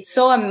 And it's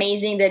so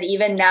amazing that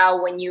even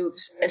now, when you've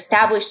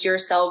established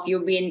yourself,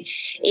 you've been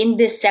in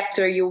this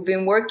sector, you've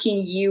been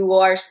working, you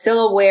are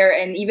still aware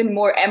and even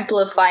more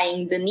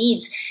amplifying the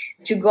need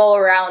to go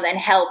around and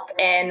help.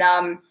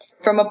 And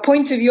from a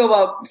point of view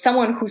of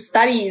someone who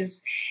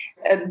studies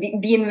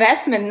the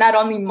investment, not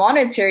only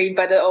monetary,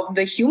 but of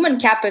the human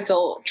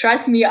capital,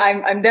 trust me,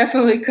 I'm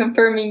definitely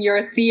confirming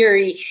your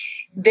theory.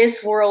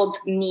 This world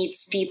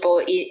needs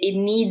people. It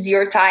needs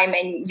your time,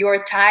 and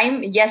your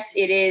time, yes,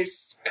 it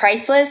is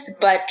priceless,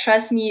 but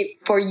trust me,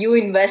 for you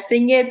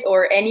investing it,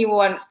 or any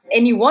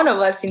one of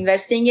us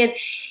investing it,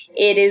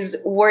 it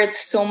is worth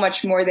so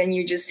much more than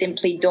you just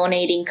simply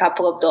donating a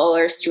couple of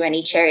dollars to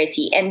any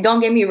charity. And don't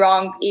get me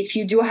wrong, if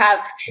you do have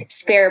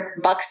spare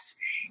bucks,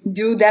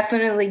 do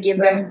definitely give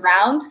them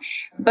around,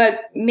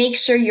 but make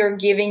sure you're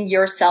giving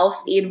yourself.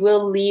 It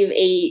will leave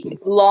a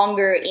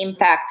longer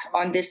impact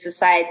on this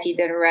society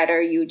than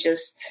rather you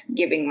just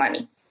giving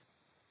money.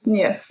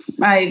 Yes,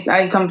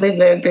 I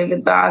completely agree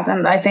with that.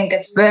 And I think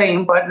it's very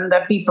important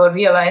that people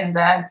realize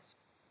that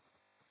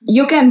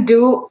you can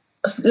do,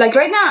 like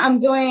right now, I'm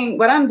doing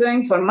what I'm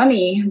doing for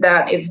money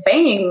that is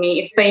paying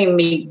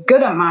me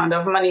good amount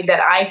of money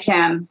that I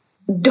can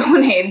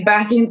donate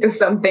back into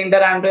something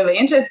that I'm really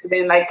interested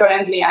in. Like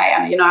currently I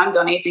am, I'm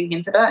donating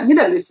into the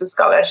UWC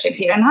scholarship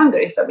here in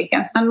Hungary, so we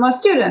can send more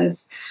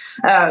students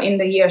in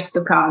the years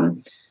to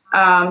come.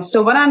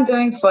 So what I'm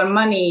doing for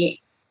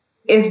money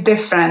is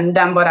different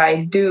than what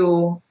I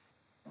do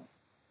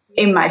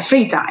in my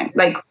free time.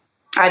 Like,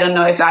 I don't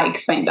know if I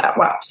explained that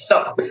well.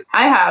 So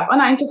I have a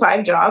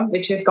 9-to-5 job,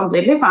 which is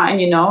completely fine.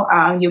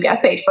 You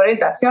get paid for it.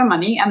 That's your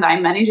money. And I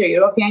manage a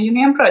European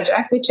Union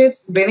project, which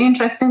is really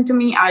interesting to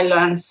me. I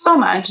learned so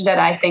much that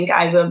I think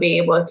I will be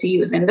able to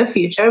use in the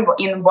future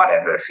in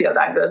whatever field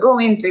I will go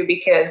into,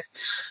 because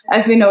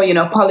as we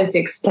know,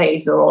 politics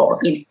plays a role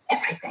in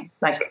everything.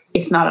 Like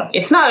it's not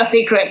a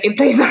secret. It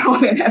plays a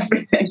role in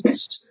everything.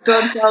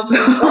 Don't tell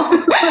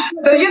me.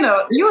 So,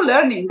 you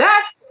learning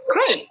that,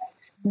 great.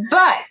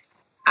 But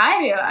I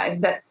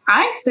realized that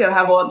I still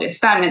have all this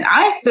time, and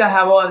I still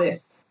have all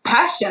this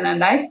passion,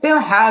 and I still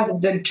have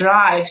the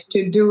drive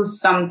to do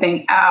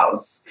something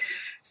else.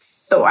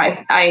 So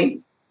I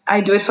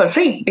do it for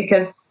free,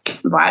 because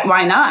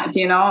why not,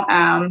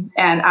 and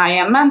I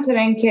am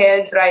mentoring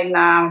kids right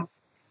now.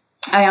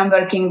 I am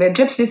working with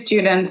Gypsy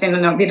students with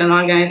an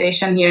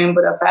organization here in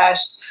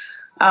Budapest.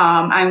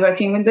 I'm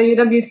working with the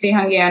UWC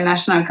Hungarian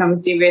National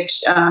Committee,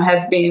 which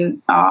has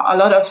been a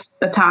lot of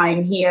the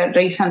time here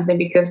recently,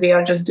 because we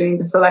are just doing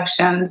the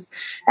selections.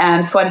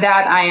 And for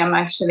that, I am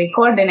actually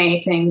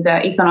coordinating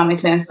the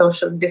economically and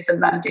socially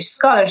disadvantaged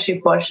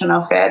scholarship portion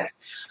of it,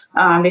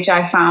 which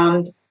I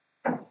found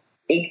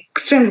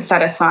extremely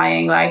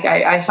satisfying. Like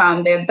I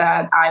found it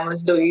that I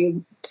was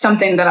doing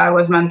something that I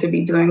was meant to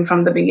be doing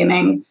from the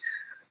beginning.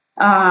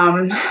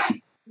 And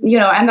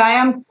I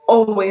am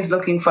always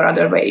looking for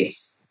other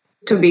ways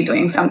to be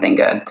doing something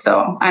good.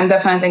 So I'm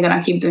definitely going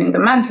to keep doing the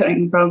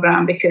mentoring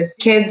program, because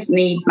kids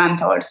need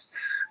mentors.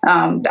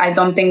 I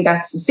don't think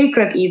that's a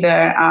secret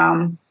either.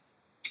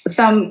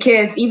 some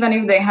kids, even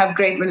if they have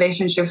great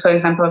relationships, for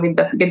example, with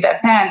their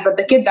parents, but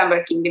the kids I'm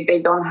working with,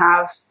 they don't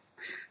have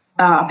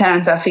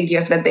parental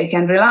figures that they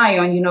can rely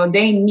on.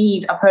 They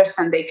need a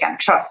person they can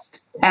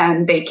trust,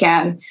 and they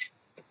can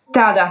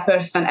tell that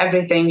person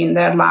everything in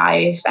their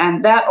life.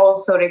 And that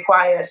also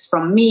requires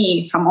from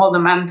me, from all the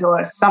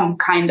mentors, some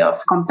kind of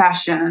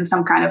compassion,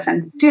 some kind of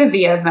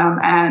enthusiasm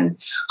and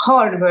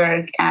hard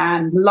work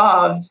and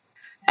love.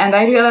 And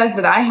I realized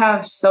that I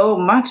have so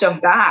much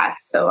of that.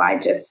 So I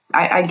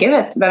give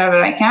it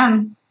wherever I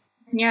can.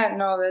 Yeah,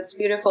 no, that's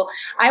beautiful.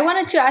 I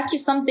wanted to ask you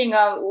something.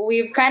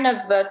 We've kind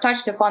of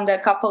touched upon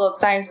that a couple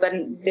of times, but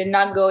did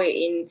not go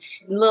in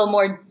a little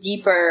more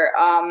deeper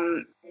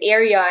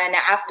area and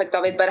aspect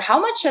of it. But how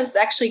much has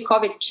actually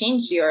COVID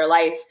changed your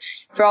life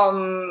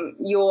from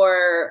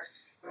your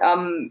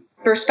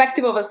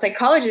perspective of a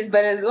psychologist,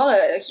 but as well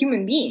a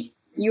human being?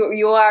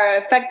 You are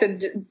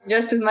affected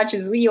just as much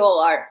as we all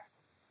are.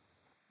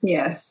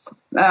 Yes,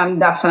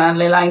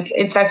 definitely. Like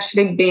it's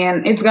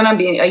going to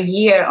be a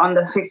year on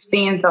the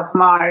 15th of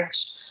March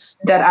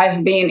that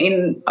I've been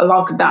in a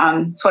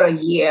lockdown for a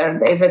year,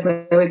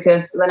 basically,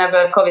 because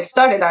whenever COVID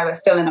started, I was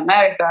still in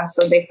America.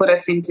 So they put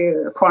us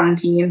into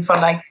quarantine for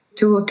like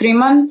 2-3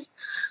 months.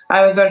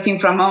 I was working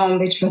from home,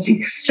 which was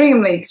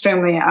extremely,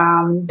 extremely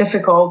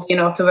difficult,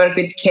 to work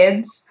with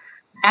kids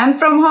and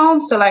from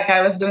home. So like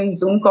I was doing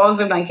Zoom calls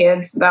with my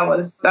kids. That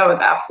was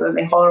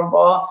absolutely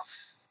horrible.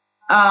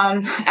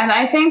 And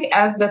I think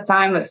as the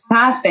time was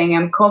passing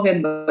and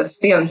COVID was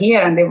still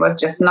here and it was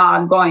just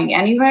not going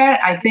anywhere,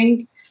 I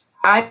think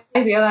I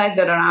realized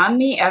that around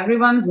me,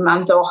 everyone's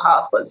mental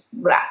health was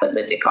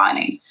rapidly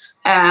declining.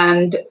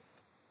 And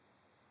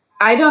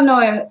I don't know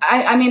if,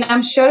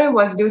 I'm sure it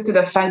was due to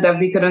the fact that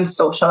we couldn't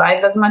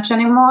socialize as much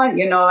anymore.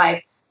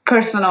 Like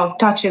personal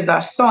touches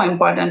are so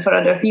important for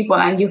other people,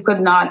 and you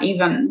could not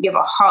even give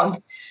a hug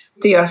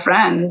to your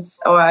friends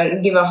or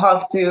give a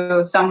hug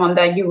to someone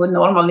that you would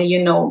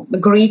normally,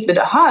 greet with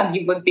a hug.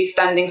 You would be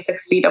standing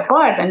 6 feet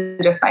apart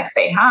and just like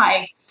say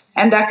hi.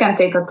 And that can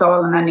take a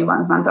toll on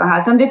anyone's mental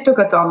health. And it took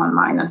a toll on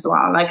mine as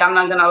well. Like, I'm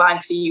not going to lie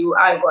to you.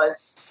 I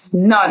was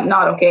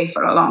not okay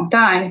for a long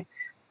time.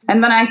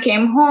 And when I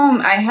came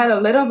home, I had a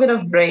little bit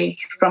of break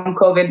from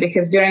COVID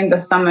because during the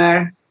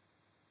summer,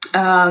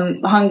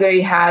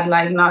 Hungary had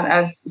like not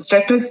as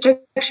strict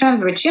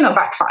restrictions, which,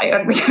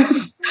 backfired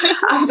because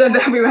after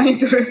that we went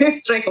into really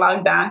strict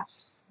lockdown.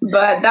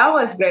 But that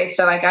was great.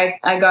 So like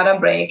I got a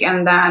break.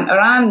 And then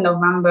around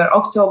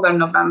October,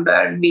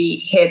 November, we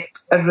hit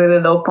a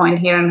really low point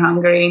here in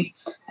Hungary.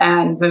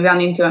 And we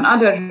went into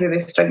another really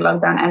strict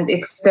lockdown, and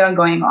it's still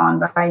going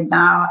on right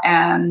now.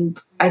 And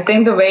I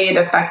think the way it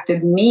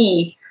affected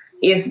me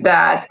is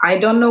that I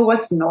don't know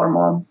what's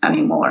normal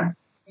anymore.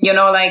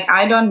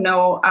 I don't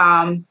know.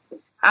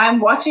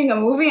 I'm watching a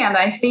movie and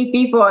I see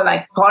people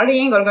like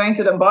partying or going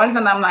to the bars,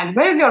 and I'm like,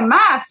 where's your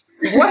mask?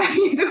 What are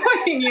you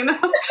doing? And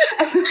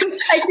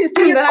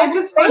then I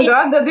just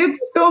forgot that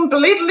it's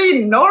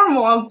completely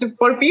normal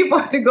for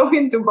people to go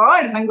into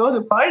bars and go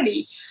to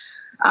party.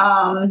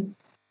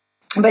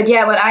 But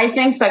yeah, what I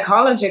think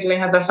psychologically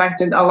has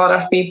affected a lot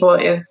of people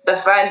is the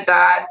fact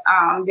that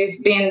we've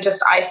been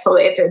just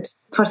isolated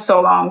for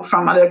so long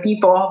from other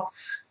people.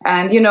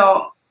 And,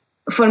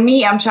 for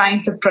me, I'm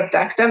trying to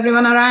protect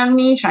everyone around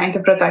me, trying to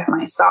protect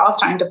myself,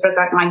 trying to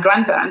protect my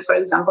grandparents, for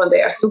example.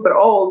 They are super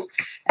old.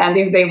 And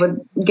if they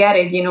would get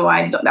it,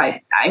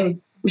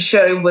 I'm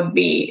sure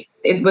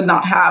it would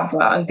not have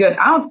a good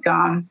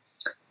outcome.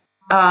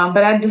 But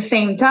at the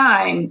same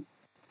time,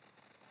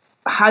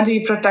 how do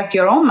you protect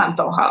your own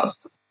mental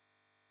health?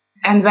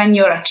 And when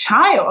you're a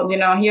child,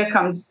 here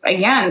comes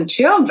again,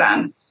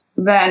 children.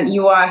 When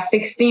you are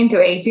 16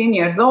 to 18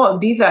 years old,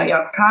 these are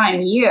your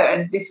prime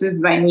years. This is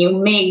when you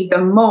make the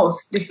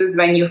most. This is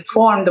when you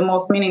form the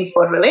most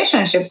meaningful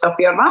relationships of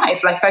your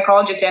life. Like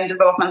psychologically and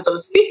developmentally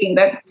speaking,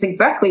 that's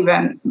exactly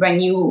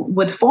when you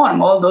would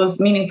form all those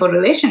meaningful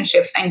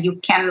relationships. And you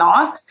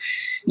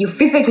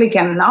physically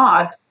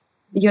cannot,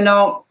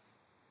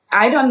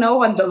 I don't know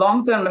what the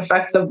long-term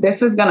effects of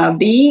this is going to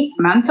be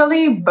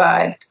mentally,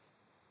 but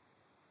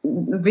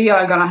we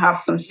are going to have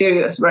some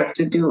serious work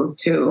to do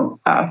to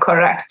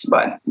correct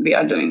what we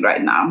are doing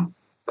right now.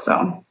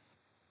 So,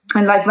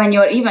 and like when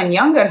you're even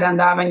younger than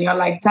that, when you're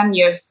like 10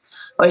 years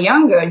or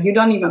younger, you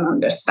don't even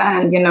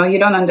understand, you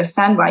don't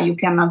understand why you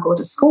cannot go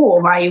to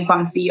school, why you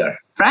can't see your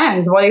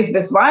friends. What is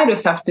this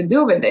virus have to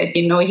do with it?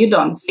 You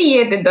don't see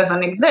it. It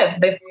doesn't exist.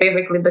 That's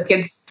basically the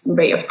kids'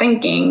 way of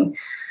thinking.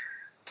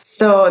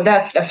 So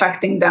that's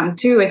affecting them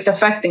too. It's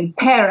affecting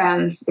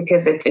parents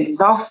because it's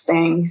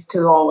exhausting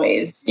to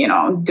always,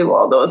 do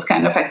all those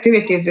kind of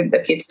activities with the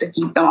kids to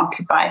keep them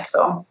occupied.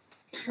 So,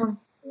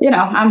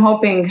 I'm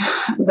hoping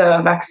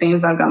the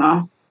vaccines are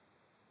gonna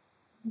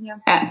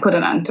put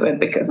an end to it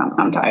because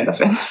I'm tired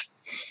of it.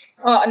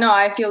 Oh, no,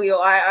 I feel you.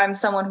 I'm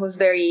someone who's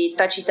very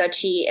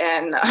touchy,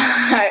 and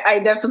I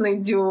definitely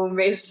do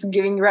miss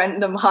giving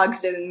random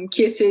hugs and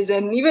kisses.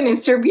 And even in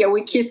Serbia,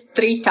 we kissed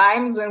 3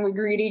 times when we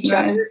greet each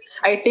other.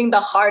 I think the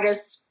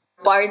hardest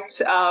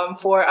part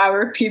for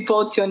our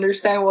people to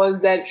understand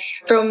was that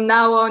from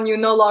now on, you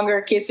no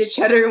longer kiss each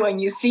other when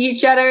you see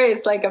each other.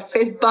 It's like a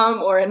fist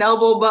bump or an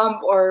elbow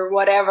bump or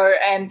whatever.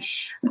 And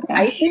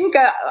I think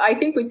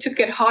we took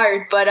it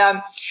hard, but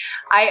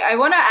I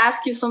want to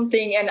ask you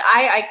something, and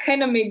I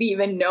kind of maybe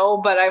even know,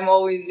 but I'm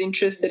always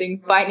interested in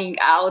finding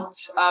out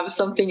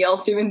something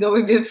else, even though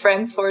we've been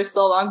friends for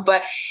so long.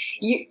 But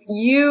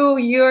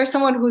you're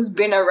someone who's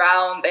been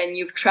around and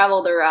you've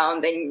traveled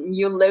around and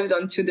you lived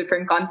on 2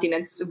 different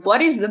continents.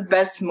 What is the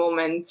best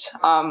moment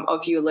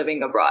of you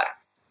living abroad?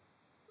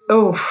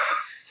 Oh,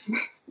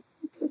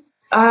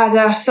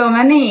 there are so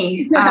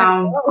many.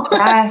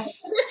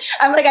 Best.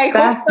 I'm like, I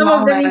hope some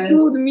of them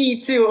include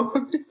me too.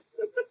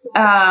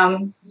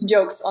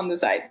 Jokes on the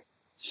side.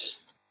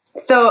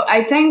 So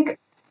I think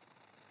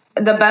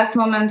the best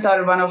moments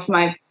are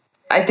my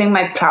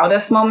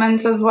proudest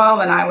moments as well,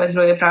 when I was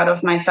really proud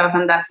of myself.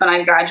 And that's when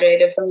I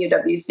graduated from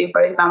UWC,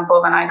 for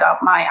example, when I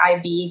got my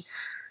IB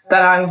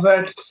that I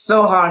worked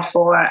so hard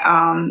for.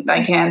 I'm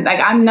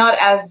not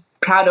as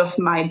proud of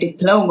my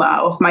diploma,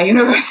 of my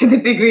university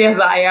degree, as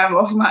I am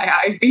of my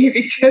IB,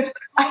 because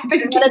I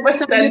think it was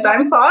 10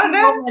 times harder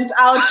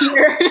out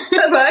here.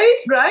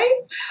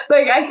 right?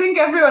 Like, I think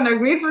everyone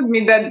agrees with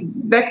me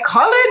that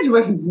college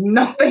was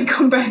nothing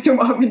compared to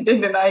what we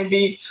did in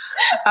IB.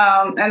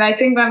 And I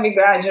think when we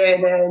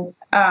graduated,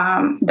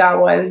 that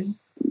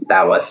was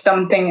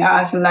something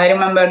else. And I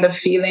remember the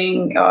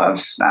feeling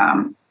of,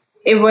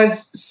 it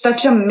was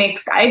such a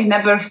mix. I've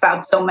never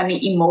felt so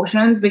many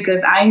emotions,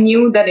 because I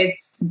knew that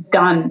it's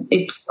done.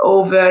 It's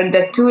over.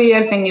 The 2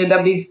 years in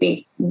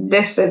UWC,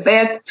 this is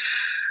it.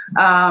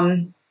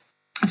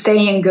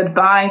 Saying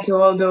goodbye to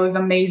all those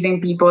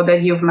amazing people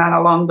that you've met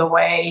along the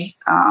way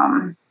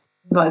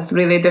was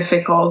really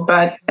difficult.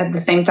 But at the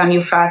same time,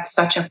 you felt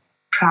such a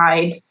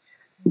pride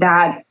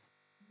that,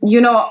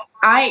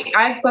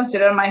 I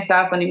consider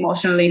myself an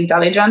emotionally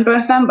intelligent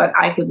person, but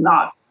I could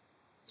not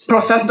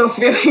process those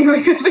feelings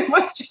because it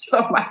was just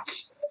so much.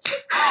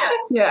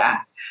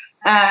 Yeah.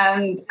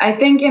 And I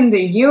think in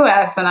the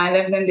US, when I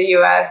lived in the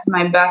US,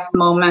 my best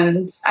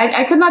moments,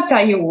 I could not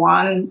tell you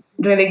one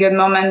really good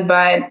moment,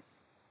 but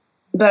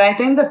I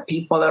think the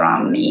people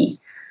around me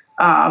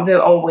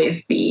will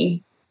always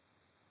be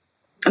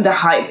the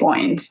high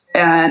point.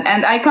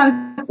 And I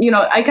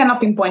cannot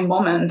pinpoint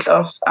moments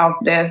of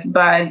this,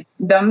 but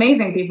the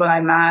amazing people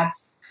I met,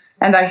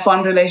 and I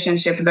formed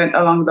relationships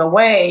along the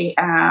way.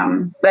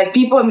 Like,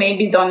 people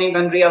maybe don't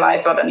even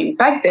realize what an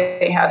impact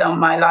they had on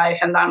my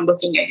life. And I'm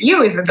looking at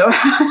you, Isadora.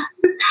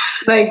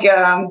 Or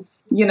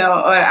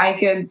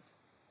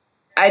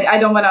I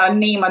don't want to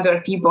name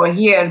other people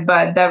here,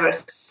 but there were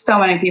so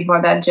many people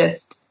that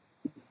just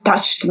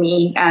touched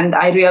me. And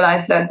I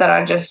realized that there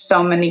are just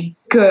so many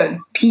good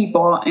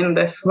people in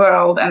this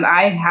world. And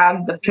I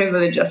had the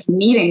privilege of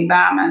meeting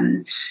them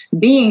and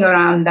being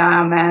around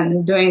them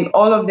and doing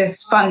all of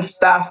this fun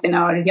stuff in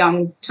our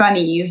young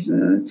 20s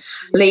and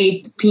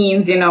late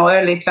teens,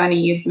 early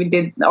 20s. We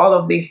did all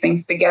of these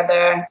things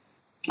together.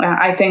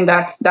 I think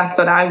that's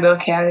what I will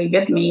carry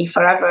with me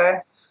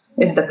forever,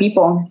 is the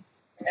people.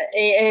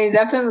 It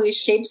definitely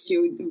shapes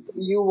you.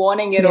 You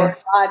wanting it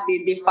Yes. or not,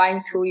 it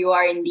defines who you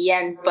are in the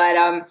end. But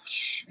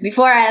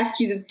before I ask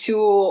you the 2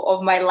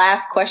 of my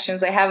last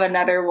questions, I have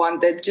another one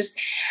that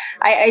just,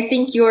 I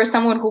think you're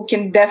someone who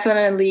can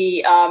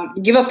definitely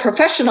give a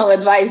professional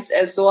advice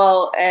as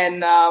well.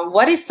 And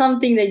what is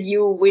something that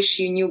you wish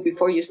you knew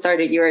before you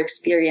started your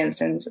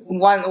experience? And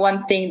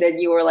one thing that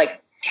you were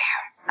like,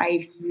 damn,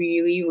 I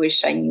really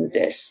wish I knew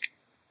this.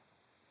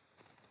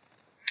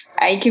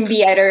 It can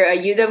be either a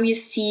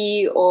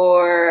UWC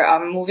or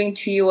moving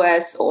to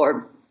US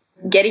or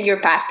getting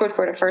your passport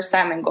for the first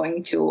time and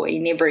going to a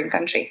neighboring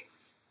country.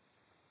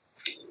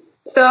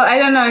 So I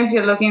don't know if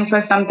you're looking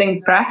for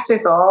something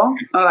practical,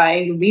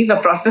 like visa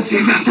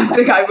processes or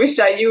something. I wish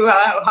I knew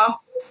how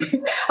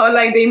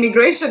like the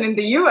immigration in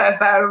the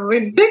US are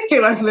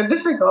ridiculously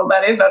difficult.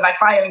 That is, or like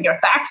filing your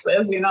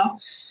taxes,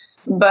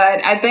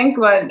 But I think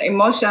what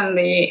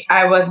emotionally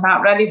I was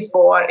not ready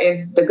for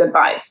is the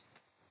goodbyes.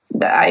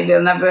 I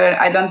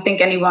don't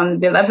think anyone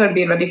will ever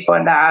be ready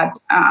for that.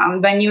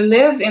 When you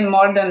live in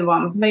more than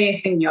one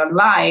place in your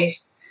life,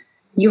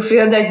 you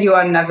feel that you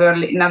are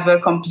never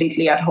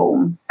completely at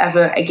home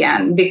ever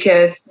again.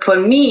 Because for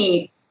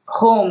me,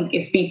 home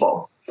is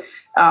people.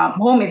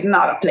 Home is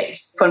not a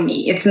place for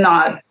me. It's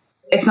not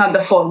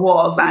the 4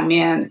 walls I'm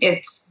in.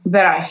 It's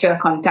where I feel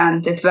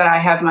content. It's where I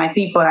have my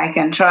people I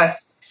can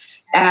trust.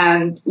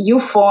 And you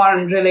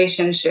form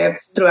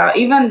relationships throughout.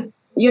 Even,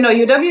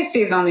 UWC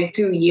is only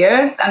 2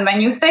 years. And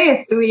when you say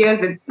it's 2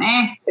 years,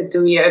 it's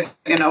 2 years,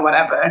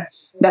 whatever.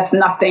 That's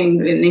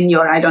nothing in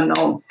your,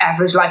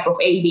 average life of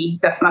 80.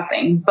 That's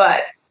nothing.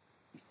 But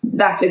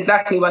that's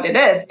exactly what it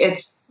is.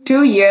 It's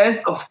 2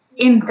 years of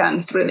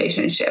intense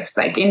relationships.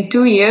 Like, in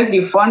 2 years,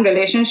 you form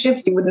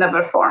relationships you would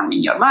never form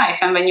in your life.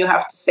 And when you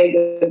have to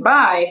say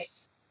goodbye,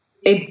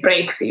 it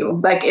breaks you.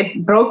 Like,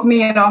 it broke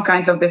me in all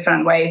kinds of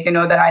different ways,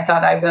 that I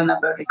thought I will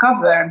never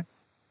recover.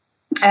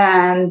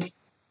 And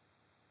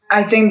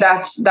I think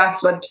that's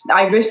what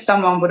I wish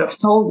someone would have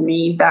told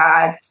me,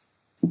 that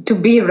to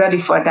be ready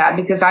for that,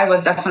 because I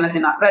was definitely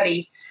not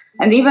ready.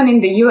 And even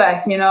in the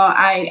US,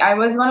 I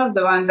was one of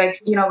the ones,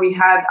 like, we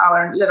had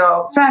our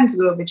little friends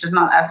group, which was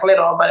not as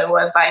little, but it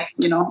was like,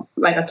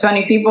 like a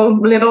 20 people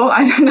little,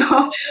 I don't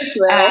know.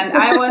 Right. And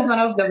I was one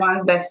of the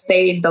ones that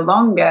stayed the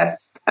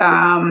longest.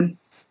 And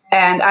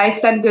I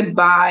said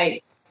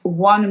goodbye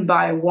one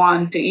by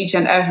one to each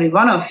and every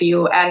one of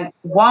you. And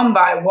one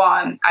by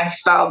one, I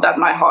felt that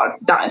my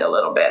heart died a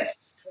little bit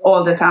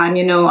all the time,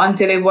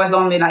 until it was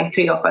only like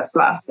 3 of us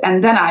left.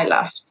 And then I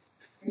left.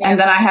 Yeah. And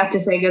then I had to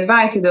say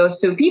goodbye to those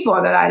 2 people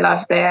that I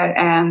left there,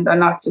 and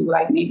not to,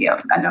 like, maybe, I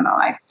don't know,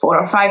 like 4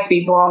 or 5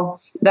 people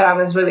that I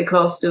was really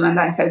close to. And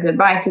I said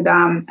goodbye to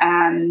them.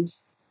 And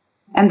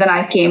then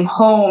I came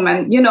home,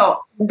 and,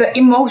 the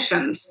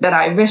emotions that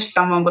I wish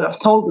someone would have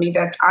told me,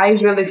 that I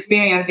will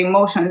experience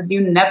emotions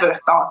you never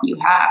thought you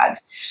had.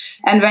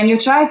 And when you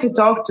try to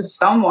talk to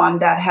someone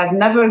that has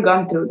never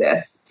gone through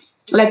this,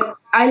 like,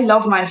 I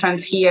love my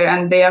friends here,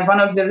 and they are one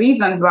of the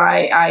reasons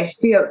why I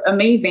feel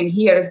amazing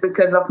here is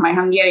because of my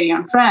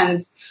Hungarian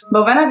friends.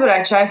 But whenever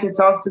I try to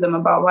talk to them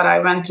about what I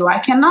went through, I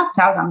cannot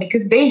tell them,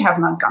 because they have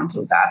not gone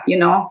through that,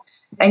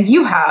 and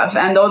you have.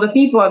 And all the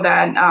people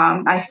that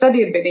I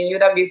studied with in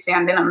UWC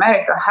and in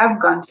America have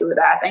gone through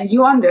that. And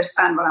you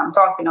understand what I'm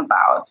talking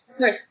about.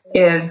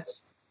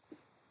 Is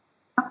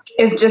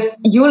just,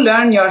 you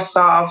learn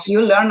yourself,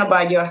 you learn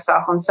about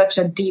yourself on such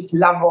a deep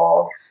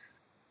level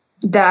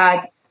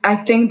that I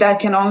think that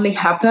can only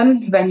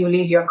happen when you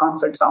leave your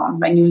comfort zone,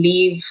 when you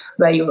leave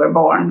where you were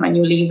born, when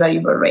you leave where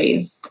you were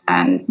raised,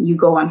 and you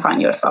go and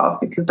find yourself,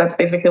 because that's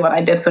basically what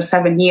I did for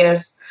 7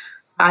 years.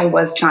 I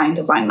was trying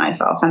to find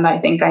myself, and I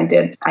think I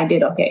did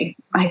okay.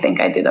 I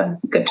think I did a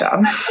good job.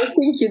 I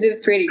think you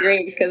did pretty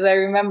great, because I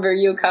remember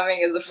you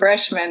coming as a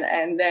freshman,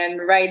 and then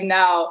right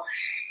now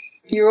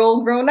you're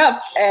all grown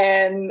up,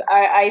 and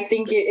I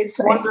think it's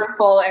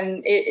wonderful,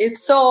 and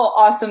it's so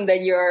awesome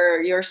that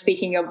you're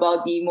speaking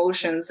about the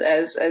emotions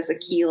as a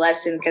key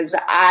lesson, because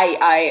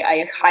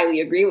I highly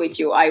agree with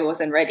you. I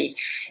wasn't ready,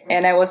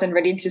 and I wasn't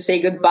ready to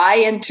say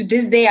goodbye, and to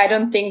this day I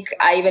don't think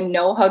I even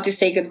know how to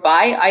say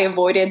goodbye. I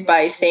avoid it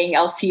by saying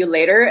I'll see you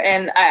later,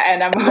 and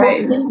I'm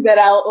hoping that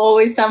I'll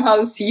always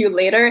somehow see you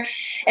later.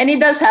 And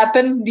it does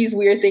happen, these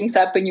weird things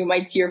happen. You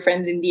might see your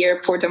friends in the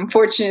airport.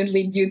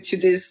 Unfortunately, due to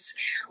this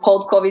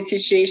whole COVID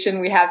situation,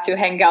 we have to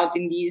hang out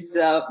in these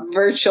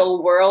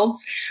virtual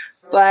worlds,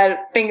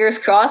 but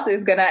fingers crossed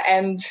it's gonna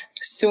end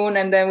soon,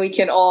 and then we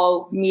can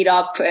all meet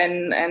up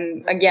and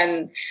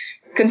again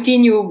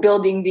continue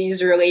building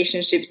these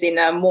relationships in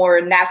a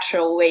more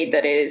natural way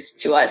that is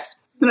to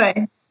us.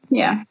 Right.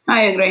 Yeah,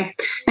 I agree.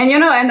 And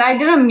and I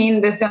didn't mean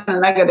this in a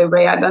negative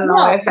way. I don't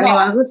know if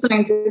anyone's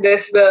listening to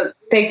this will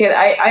take it.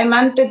 I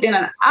meant it in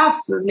an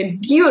absolutely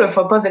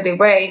beautiful, positive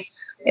way.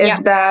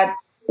 That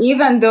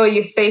even though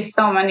you say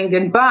so many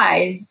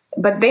goodbyes,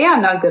 but they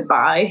are not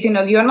goodbyes,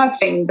 you're not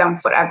saying them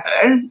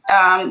forever.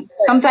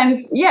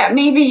 Sometimes,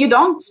 maybe you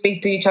don't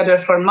speak to each other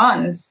for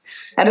months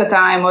at a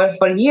time or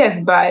for years,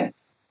 but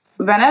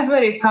whenever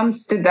it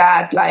comes to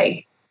that,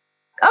 like,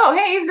 oh,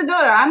 hey,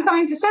 Isadora, I'm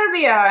coming to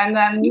Serbia. And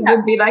then you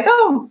would be like,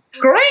 oh,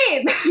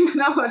 great,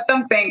 or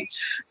something.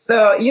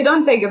 So you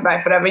don't say goodbye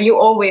forever. You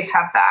always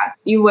have that.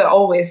 You will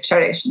always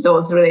cherish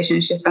those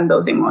relationships and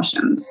those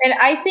emotions. And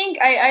I think,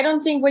 I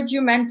don't think what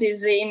you meant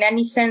is in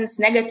any sense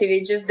negative.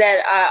 It's just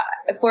that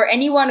for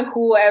anyone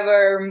who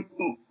ever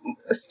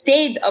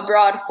stayed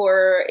abroad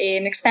for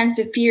an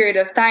extensive period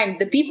of time,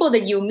 the people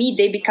that you meet,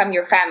 they become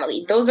your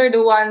family. Those are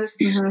the ones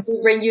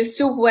who bring you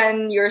soup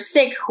when you're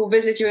sick, who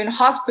visit you in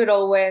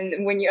hospital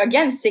when you're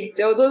again sick.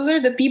 Those are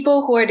the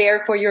people who are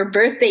there for your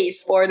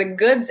birthdays, for the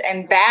goods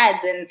and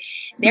bads, and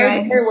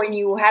they're there when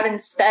you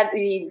haven't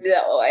studied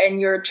and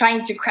you're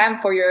trying to cram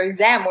for your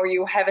exam, or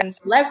you haven't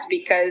slept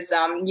because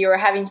you're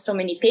having so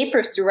many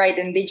papers to write,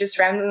 and they just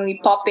randomly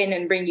pop in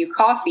and bring you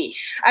coffee.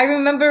 I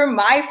remember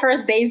my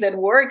first days at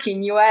work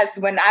in US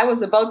when I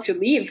was about to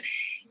leave.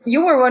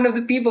 You were one of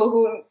the people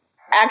who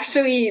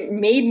actually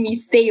made me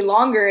stay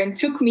longer and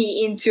took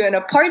me into an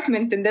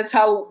apartment, and that's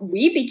how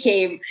we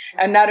became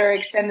another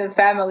extended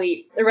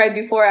family right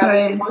before I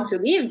was about to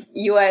leave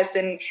US.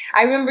 And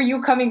I remember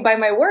you coming by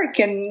my work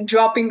and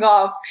dropping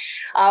off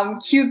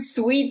cute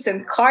sweets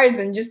and cards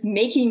and just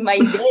making my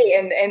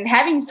day and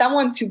having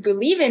someone to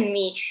believe in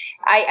me.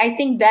 I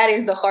think that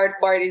is the hard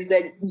part, is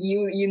that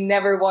you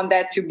never want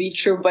that to be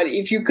true. But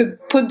if you could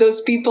put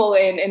those people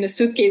in a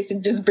suitcase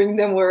and just bring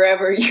them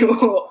wherever you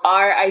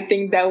are, I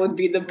think that would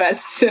be the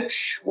best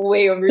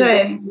way of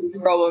resolving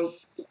this problem.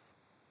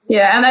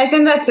 Yeah, and I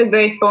think that's a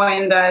great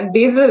point, that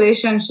these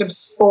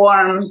relationships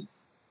form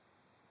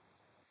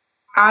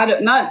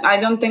I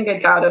don't think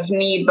it's out of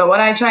need, but what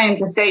I'm trying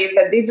to say is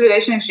that these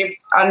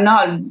relationships are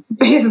not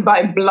based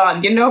by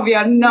blood. We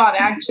are not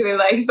actually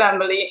like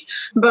family,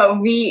 but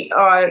we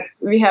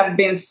have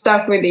been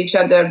stuck with each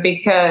other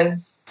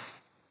because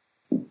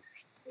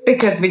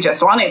we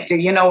just wanted to,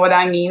 you know what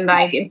I mean?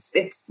 Like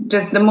it's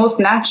just the most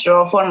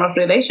natural form of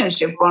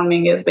relationship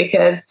forming is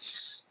because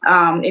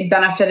it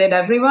benefited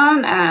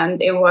everyone,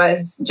 and it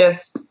was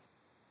just,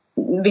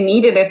 we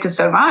needed it to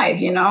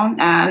survive,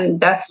 and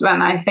that's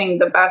when I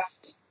think the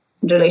best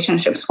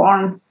relationships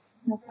form.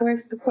 Of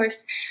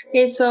course.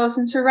 Okay, so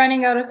since we're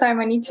running out of time,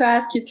 I need to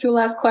ask you 2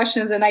 last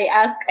questions, and I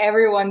ask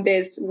everyone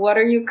this. What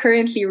are you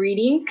currently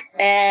reading,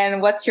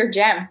 and what's your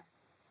jam?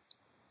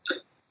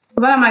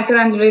 What am I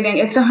currently reading?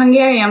 It's a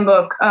Hungarian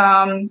book.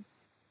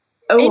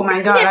 Oh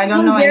my God, I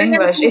don't know in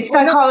English. It's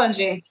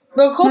psychology.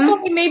 Well,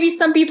 hopefully maybe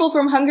some people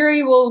from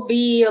Hungary will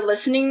be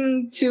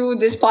listening to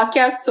this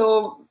podcast.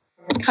 So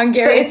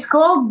Hungarian. So it's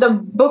called The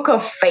Book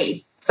of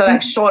Faith. So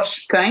like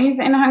Sors könyv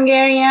in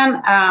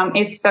Hungarian.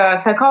 It's a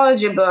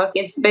psychology book.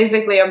 It's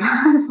basically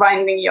about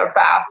finding your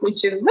path,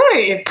 which is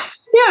very,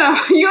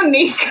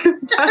 unique.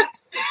 But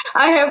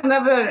I have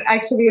never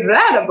actually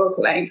read a book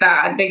like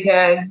that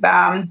because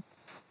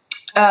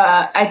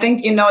I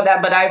think you know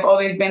that, but I've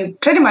always been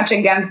pretty much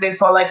against this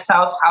whole like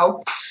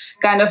self-help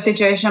kind of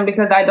situation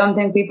because I don't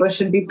think people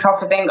should be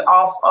profiting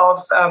off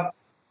of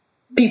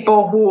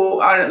people who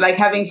are like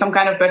having some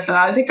kind of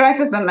personality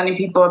crisis, and many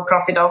people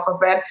profit off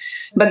of it.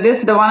 But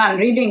the one I'm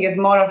reading is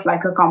more of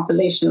like a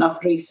compilation of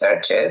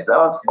researches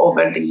of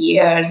over the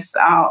years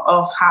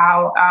of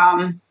how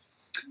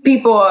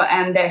people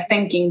and their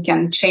thinking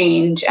can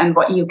change and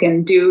what you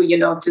can do,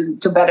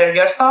 to better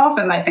yourself.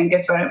 And I think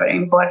it's very, very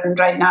important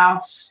right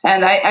now.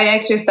 And I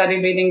actually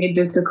started reading it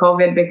due to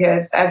COVID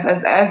because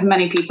as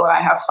many people,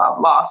 I have felt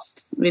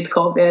lost with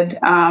COVID.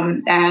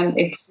 And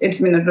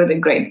it's been a really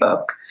great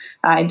book.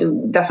 I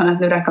do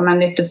definitely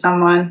recommend it to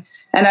someone.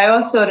 And I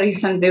also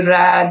recently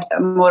read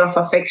more of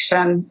a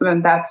fiction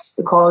that's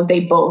called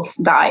They Both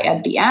Die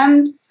at the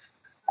End.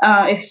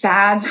 It's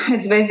sad.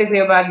 It's basically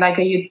about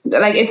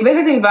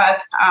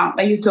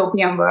a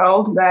utopian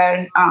world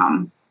where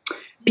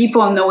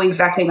people know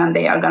exactly when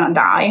they are gonna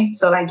die.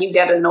 So like you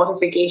get a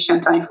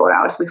notification 24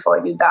 hours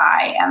before you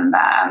die, and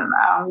then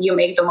you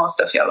make the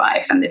most of your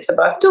life. And it's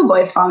about 2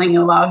 boys falling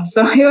in love.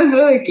 So it was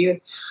really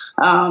cute.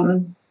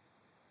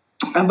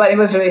 But it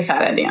was really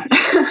sad at the end.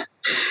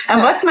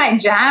 And what's my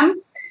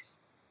jam?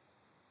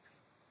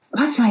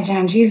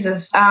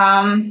 Jesus.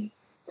 My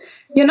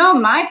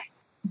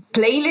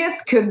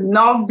playlist could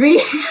not be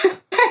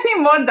any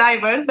more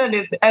diverse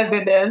as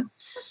it is.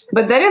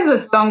 But there is a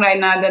song right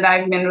now that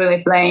I've been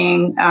really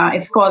playing.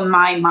 It's called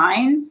My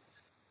Mind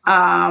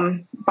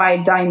by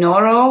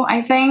Dinoro,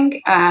 I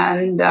think.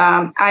 And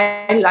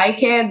I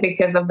like it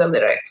because of the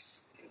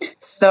lyrics.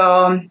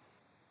 So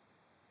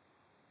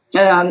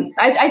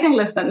I think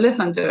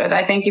listen to it.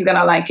 I think you're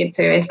gonna like it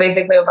too. It's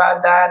basically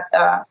about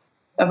that,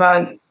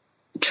 about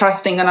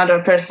trusting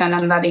another person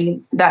and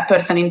letting that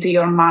person into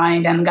your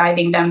mind and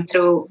guiding them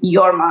through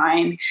your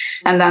mind.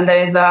 And then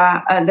there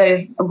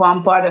is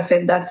one part of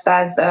it that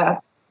says,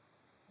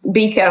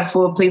 "Be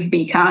careful, please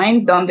be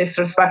kind. Don't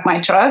disrespect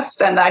my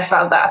trust." And I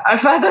felt that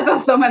on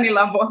so many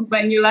levels.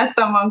 When you let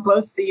someone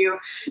close to you,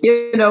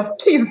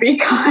 please be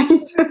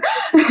kind.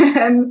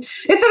 And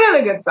it's a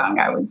really good song.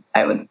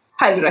 I would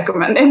highly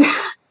recommend it.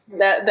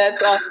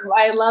 That's awesome.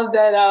 I love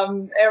that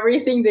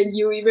everything that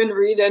you even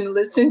read and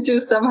listen to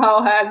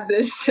somehow has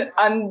this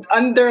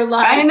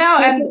underlying. I know,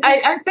 and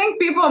I think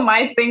people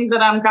might think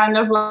that I'm kind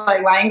of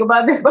like lying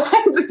about this, but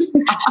I'm really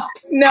not.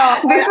 No,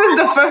 this is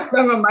the first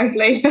song on my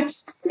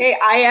playlist. Hey,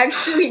 I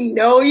actually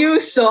know you,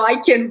 so I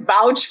can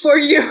vouch for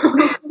you.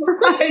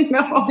 I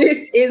know.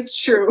 This is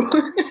true.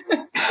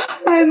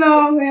 I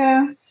know,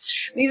 yeah.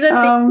 Lisa,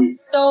 thank you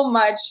so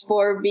much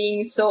for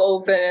being so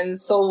open and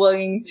so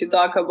willing to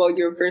talk about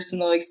your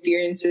personal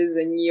experiences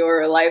and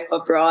your life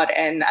abroad.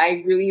 And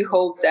I really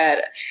hope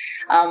that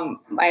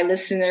my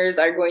listeners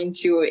are going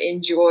to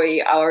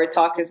enjoy our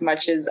talk as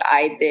much as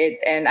I did.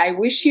 And I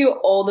wish you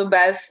all the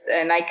best.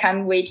 And I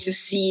can't wait to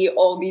see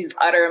all these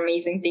other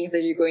amazing things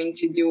that you're going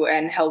to do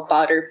and help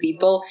other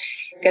people,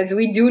 because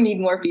we do need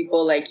more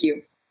people like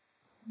you.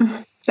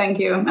 Thank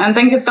you. And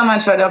thank you so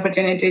much for the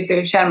opportunity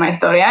to share my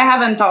story. I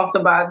haven't talked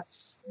about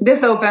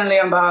this openly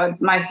about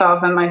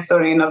myself and my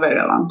story in a very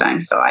long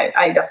time. So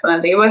I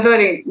definitely, it was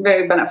very,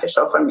 very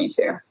beneficial for me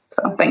too.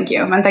 So thank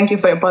you. And thank you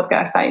for your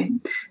podcast. I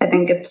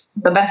think it's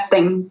the best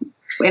thing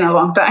in a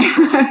long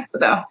time.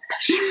 So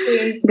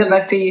good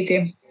luck to you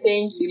too.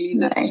 Thank you,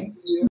 Lisa. Bye. Thank you.